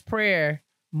Ciara's prayer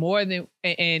more than,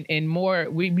 and more,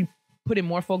 we putting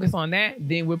more focus on that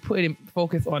than we're putting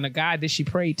focus on the God that she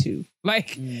prayed to.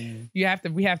 Like, we have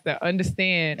to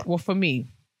understand, well, for me,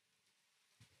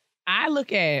 I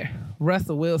look at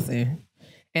Russell Wilson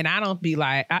and I don't be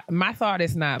like, my thought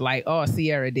is not like, oh,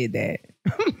 Ciara did that.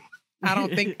 I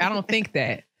don't think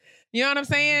that. You know what I'm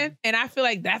saying? And I feel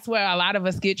like that's where a lot of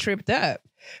us get tripped up.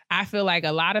 I feel like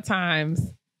a lot of times,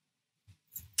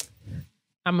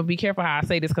 I'm gonna be careful how I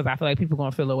say this because I feel like people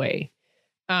gonna feel away.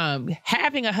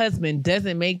 Having a husband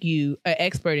doesn't make you an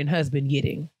expert in husband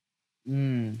getting.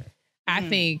 I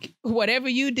think whatever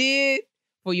you did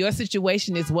for your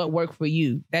situation is what worked for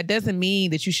you. That doesn't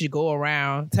mean that you should go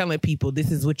around telling people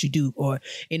this is what you do, or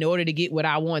in order to get what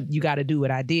I want, you got to do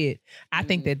what I did. I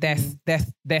think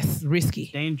that's risky,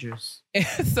 dangerous.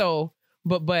 So,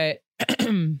 but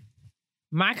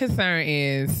my concern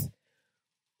is,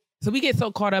 so we get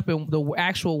so caught up in the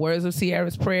actual words of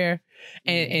Ciara's prayer,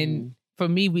 and for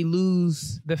me, we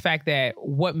lose the fact that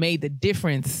what made the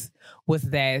difference was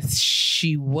that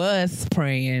she was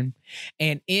praying,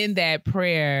 and in that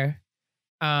prayer,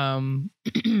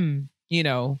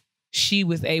 she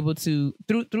was able to,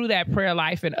 through that prayer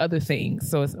life and other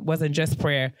things. So it wasn't just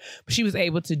prayer, but she was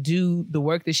able to do the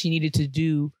work that she needed to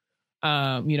do,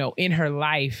 in her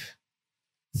life,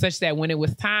 such that when it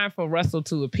was time for Russell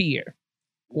to appear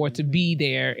or to be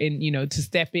there and, to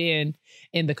step in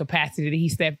the capacity that he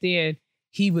stepped in,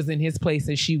 he was in his place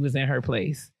and she was in her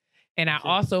place. And I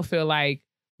also feel like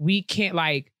we can't,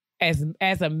 like,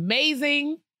 as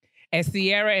amazing as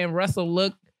Ciara and Russell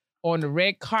look on the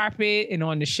red carpet and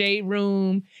on the Shade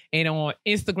Room and on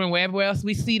Instagram, wherever else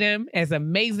we see them, as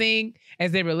amazing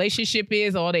as their relationship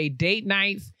is, all their date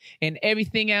nights and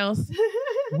everything else,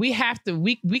 we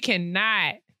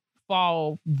cannot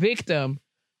fall victim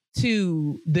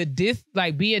to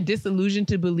being disillusioned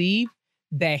to believe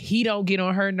that he don't get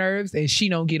on her nerves and she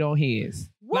don't get on his.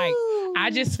 Woo! Like, I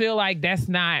just feel like that's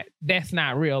not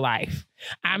real life.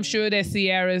 I'm sure that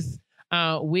Ciara's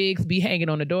wigs be hanging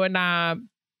on the doorknob.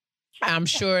 I'm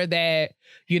sure that,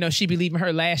 she be leaving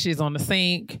her lashes on the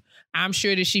sink. I'm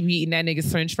sure that she be eating that nigga's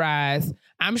French fries.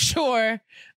 I'm sure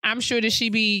that she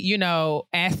be,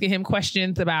 asking him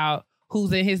questions about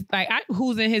who's in his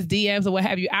DMs or what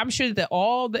have you. I'm sure that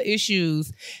all the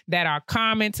issues that are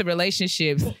common to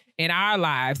relationships in our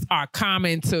lives are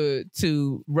common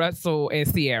to Russell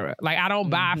and Ciara. Like, I don't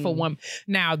buy for one.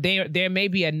 Now, there may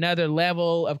be another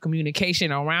level of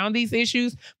communication around these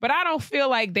issues, but I don't feel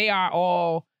like they are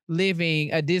all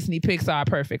living a Disney Pixar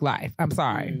perfect life. I'm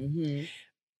sorry.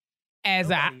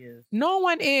 No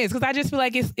one is, because I just feel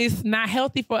like it's not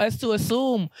healthy for us to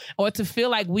assume or to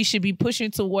feel like we should be pushing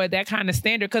toward that kind of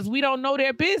standard, because we don't know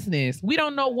their business. We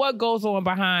don't know what goes on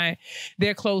behind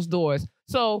their closed doors.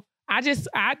 So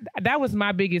that was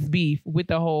my biggest beef with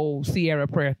the whole Ciara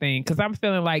prayer thing, because I'm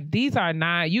feeling like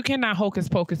you cannot hocus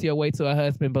pocus your way to a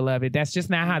husband, beloved. That's just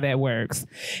not how that works.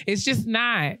 It's just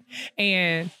not.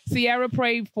 And Ciara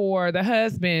prayed for the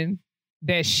husband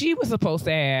that she was supposed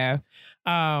to have.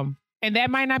 And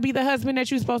that might not be the husband that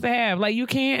you're supposed to have. Like, you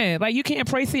can't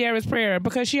pray Ciara's prayer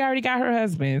because she already got her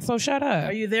husband. So shut up.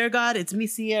 Are you there, God? It's me,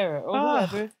 Ciara, or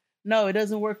whoever. No, it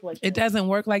doesn't work like that. It doesn't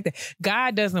work like that.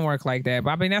 God doesn't work like that.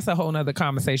 But I mean, that's a whole nother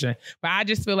conversation. But I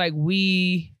just feel like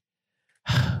I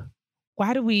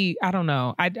don't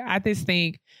know. I just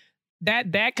think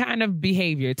that kind of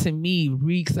behavior to me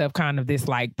reeks of kind of this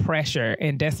like pressure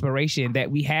and desperation that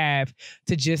we have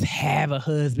to just have a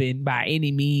husband by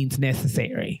any means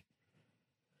necessary.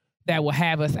 That will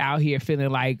have us out here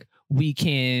feeling like we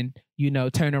can,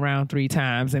 turn around 3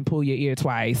 times and pull your ear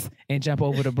twice and jump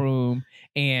over the broom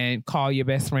and call your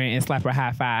best friend and slap her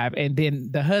high five. And then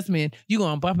the husband, you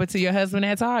going to bump into your husband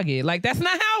at Target. Like, that's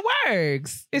not how it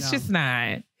works. It's just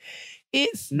not.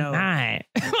 It's not.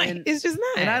 It's just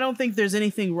not. And I don't think there's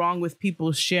anything wrong with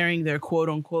people sharing their quote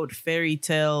unquote fairy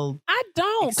tale. I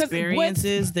don't.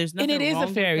 experiences. There's nothing and it is wrong a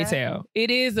fairy with that. tale.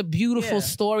 It is a beautiful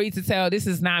story to tell. This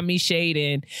is not me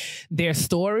shading their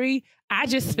story. I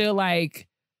just feel like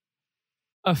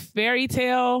a fairy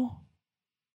tale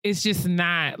is just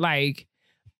not like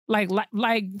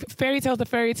fairy tales are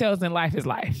fairy tales and life is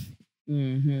life.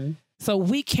 Mm-hmm. So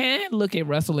we can't look at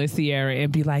Russell and Sierra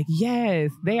and be like, yes,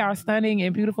 they are stunning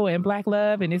and beautiful and Black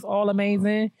love and it's all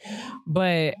amazing.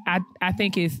 But I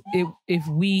think if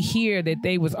we hear that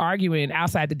they was arguing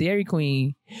outside the Dairy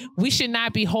Queen, we should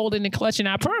not be holding and clutching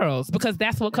our pearls because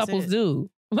that's what couples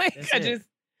do. Like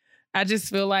I just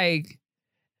feel like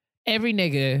every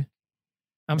nigga,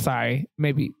 I'm sorry,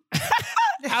 maybe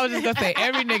I was just gonna say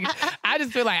every nigga. I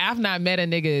just feel like I've not met a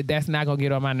nigga that's not gonna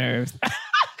get on my nerves.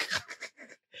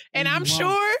 And I'm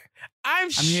here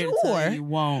to tell you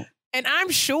won't. And I'm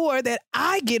sure that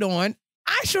I get on.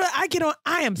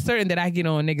 I am certain that I get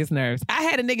on niggas' nerves. I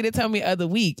had a nigga that told me the other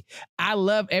week, I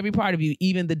love every part of you,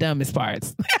 even the dumbest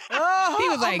parts. He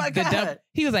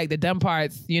was like the dumb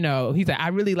parts, you know, he's like, I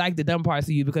really like the dumb parts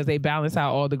of you because they balance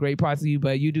out all the great parts of you,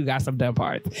 but you do got some dumb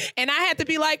parts. And I had to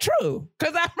be like, true,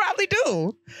 because I probably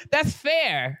do. That's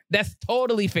fair. That's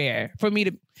totally fair for me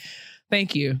to,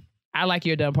 thank you. I like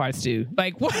your dumb parts too.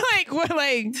 Like,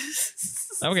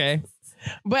 okay.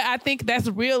 But I think that's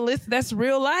realist. That's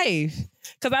real life.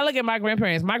 Because I look at my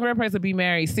grandparents. My grandparents would be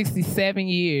married 67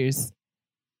 years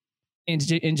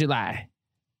in July.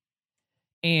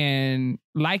 And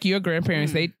like your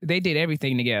grandparents, they did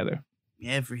everything together.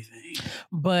 Everything.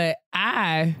 But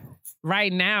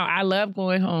right now, I love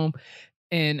going home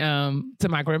and to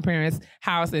my grandparents'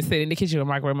 house and sit in the kitchen with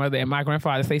my grandmother and my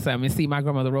grandfather say something and see my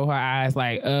grandmother roll her eyes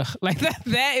like, ugh. Like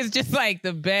that is just like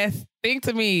the best thing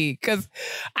to me. Cause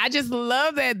I just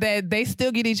love that they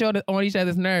still get on each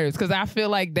other's nerves. Cause I feel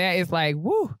like that is like,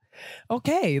 woo,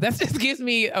 okay. That just gives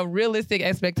me a realistic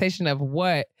expectation of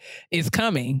what is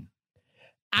coming.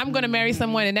 I'm going to marry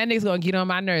someone and that nigga's going to get on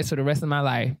my nerves for the rest of my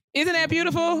life. Isn't that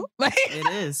beautiful? Like it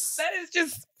is.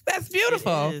 That's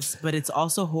beautiful. It is, but it's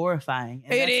also horrifying.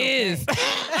 It is.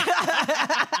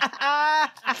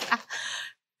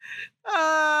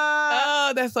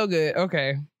 Oh, that's so good.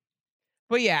 Okay.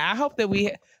 But yeah, I hope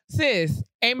that sis,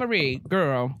 A-Marie,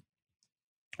 girl.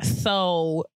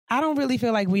 So I don't really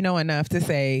feel like we know enough to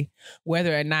say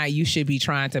whether or not you should be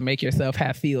trying to make yourself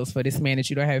have feels for this man that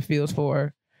you don't have feels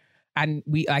for.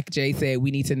 We, like Jay said,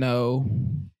 we need to know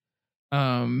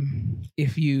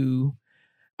if you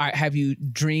have you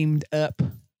dreamed up?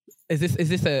 Is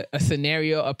this a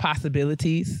scenario of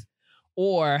possibilities?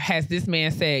 Or has this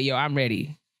man said, yo, I'm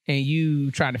ready, and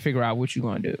you trying to figure out what you're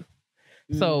going to do?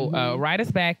 So write us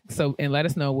back and let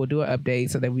us know. We'll do an update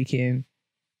so that we can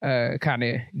kind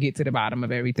of get to the bottom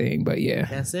of everything. But yeah.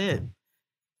 That's it.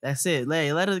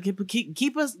 Let us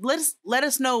keep us, let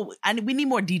us know. We need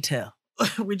more detail.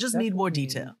 We just need more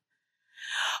detail.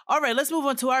 All right, let's move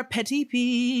on to our petty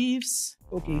peeves.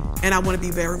 Okay. And I want to be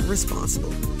very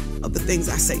responsible of the things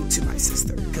I say to my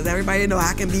sister. Because everybody know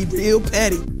I can be real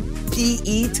petty.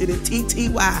 P-E to the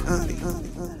T-T-Y, honey.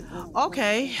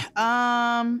 Okay.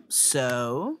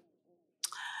 So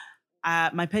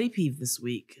my petty peeve this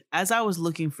week, as I was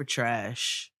looking for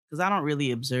trash, because I don't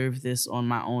really observe this on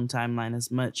my own timeline as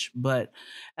much, but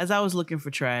as I was looking for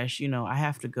trash, you know, I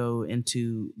have to go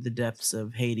into the depths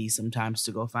of Hades sometimes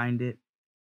to go find it.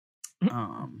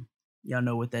 Y'all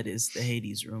know what that is, the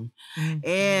Hades room. Mm-hmm.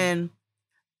 And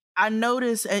I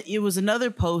noticed it was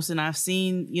another post, and I've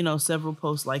seen, you know, several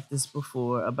posts like this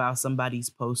before about somebody's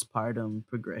postpartum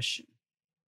progression.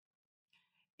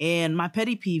 And my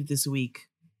petty peeve this week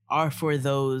are for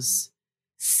those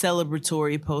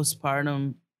celebratory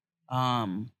postpartum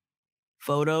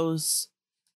photos.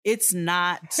 It's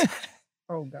not.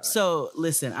 Oh God. So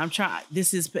listen,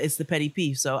 it's the petty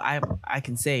peeve, so I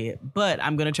can say it, but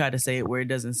I'm gonna try to say it where it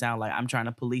doesn't sound like I'm trying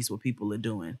to police what people are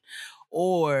doing,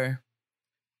 or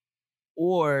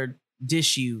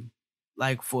dish you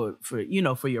like for you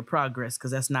know, for your progress,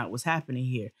 because that's not what's happening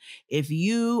here. If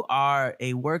you are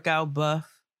a workout buff,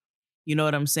 you know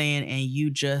what I'm saying, and you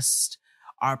just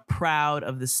are proud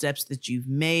of the steps that you've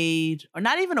made, or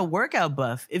not even a workout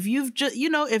buff. If you've just, you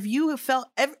know, if you have felt,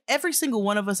 every single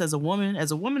one of us as a woman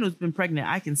who's been pregnant,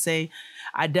 I can say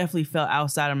I definitely felt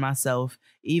outside of myself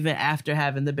even after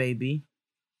having the baby,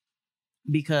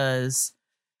 because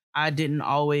I didn't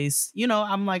always, you know,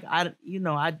 I'm like, I'm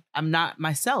not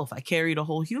myself. I carried a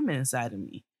whole human inside of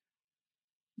me,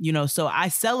 you know, so I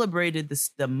celebrated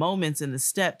the moments and the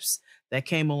steps that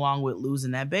came along with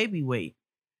losing that baby weight.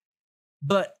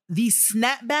 But these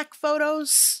snapback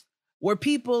photos where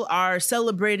people are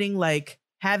celebrating like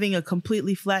having a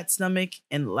completely flat stomach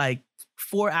and like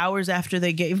 4 hours after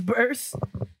they gave birth,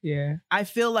 Yeah. I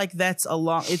feel like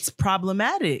it's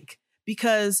problematic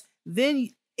because then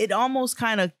it almost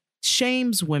kind of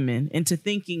shames women into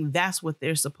thinking that's what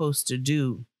they're supposed to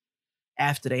do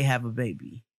after they have a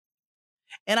baby.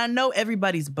 And I know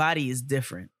everybody's body is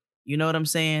different. You know what I'm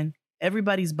saying?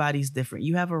 Everybody's body's different.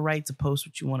 You have a right to post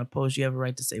what you want to post. You have a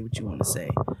right to say what you want to say.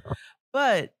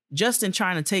 But just in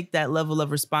trying to take that level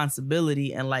of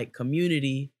responsibility and like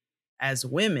community as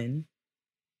women,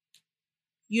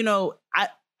 you know,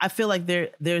 I feel like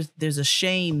there's a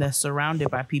shame that's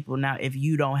surrounded by people now if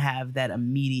you don't have that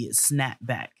immediate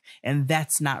snapback, and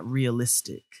that's not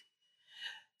realistic.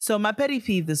 So my petty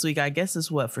peeve this week, I guess, is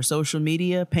for social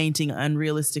media, painting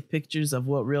unrealistic pictures of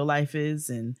what real life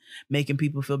is and making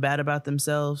people feel bad about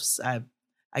themselves. I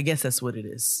guess that's what it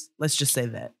is. Let's just say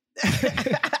that.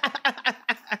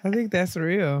 I think that's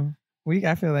real.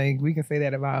 I feel like we can say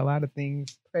that about a lot of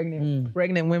things.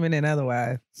 Pregnant women and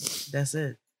otherwise. That's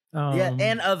it. Yeah,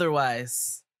 and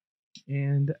otherwise.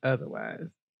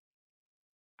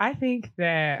 I think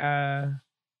that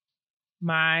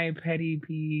my petty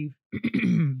peeve,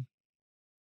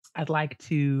 I'd like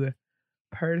to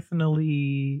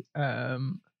personally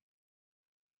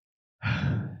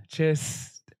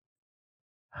just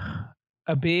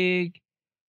a big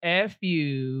F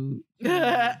you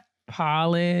to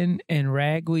pollen and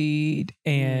ragweed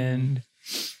and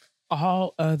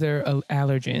all other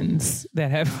allergens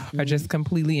that are just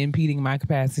completely impeding my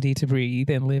capacity to breathe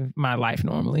and live my life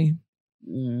normally.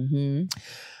 Mm-hmm.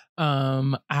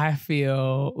 I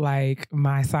feel like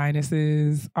my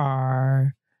sinuses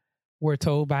were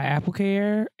told by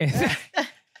AppleCare and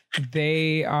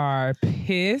they are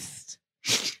pissed,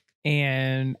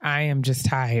 and I am just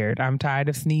tired. I'm tired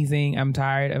of sneezing. I'm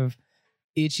tired of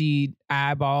itchy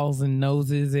eyeballs and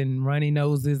noses and runny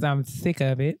noses. I'm sick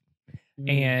of it.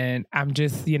 And I'm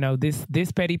just,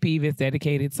 this petty peeve is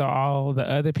dedicated to all the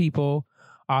other people,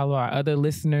 all our other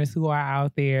listeners who are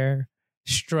out there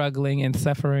struggling and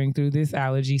suffering through this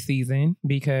allergy season,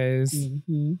 because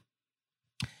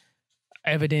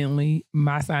evidently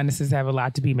my sinuses have a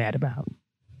lot to be mad about.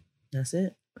 That's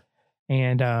it.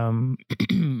 And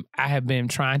I have been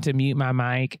trying to mute my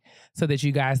mic so that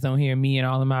you guys don't hear me and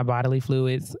all of my bodily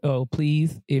fluids. Oh,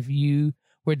 please, if you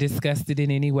were disgusted in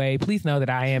any way, please know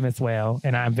that I am as well,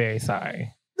 and I'm very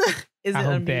sorry. Is it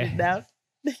unmuted now?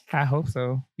 I hope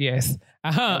so. Yes.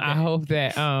 Okay. I hope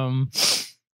that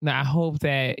I hope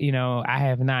that I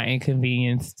have not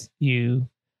inconvenienced you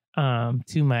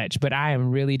too much, but I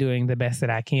am really doing the best that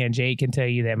I can. Jade can tell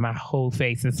you that my whole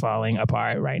face is falling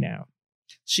apart right now.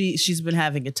 She's been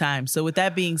having a time. So with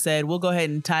that being said, we'll go ahead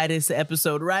and tie this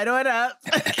episode right on up.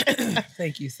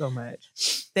 Thank you so much.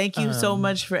 Thank you so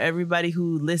much for everybody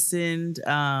who listened.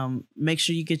 Make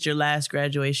sure you get your last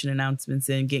graduation announcements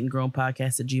in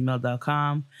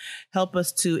gettinggrownpodcast@gmail.com. Help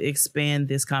us to expand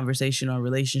this conversation on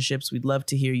relationships. We'd love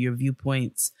to hear your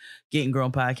viewpoints.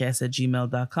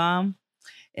 Gettinggrownpodcast@gmail.com.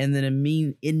 And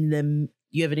then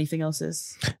you have anything else,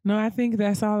 sis? No, I think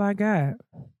that's all I got.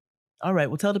 All right.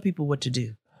 Well, tell the people what to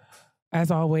do.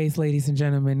 As always, ladies and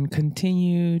gentlemen,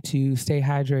 continue to stay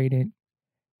hydrated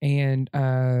and,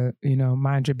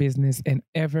 mind your business and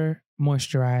ever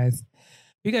moisturize,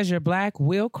 because your black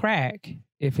will crack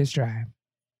if it's dry.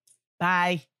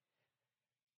 Bye.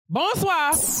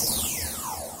 Bonsoir.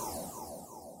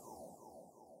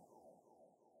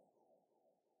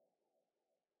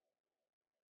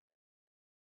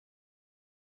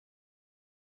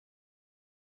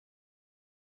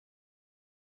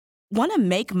 Want to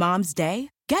make Mom's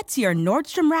Day? Get to your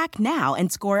Nordstrom Rack now and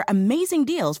score amazing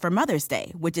deals for Mother's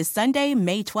Day, which is Sunday,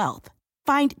 May 12th.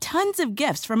 Find tons of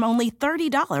gifts from only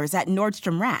 $30 at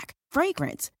Nordstrom Rack.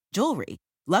 Fragrance, jewelry,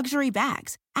 luxury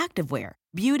bags, activewear,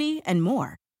 beauty, and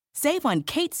more. Save on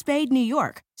Kate Spade New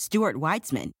York, Stuart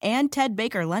Weitzman, and Ted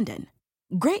Baker London.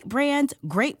 Great brands,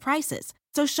 great prices.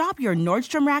 So shop your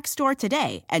Nordstrom Rack store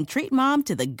today and treat Mom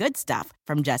to the good stuff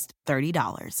from just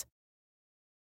 $30.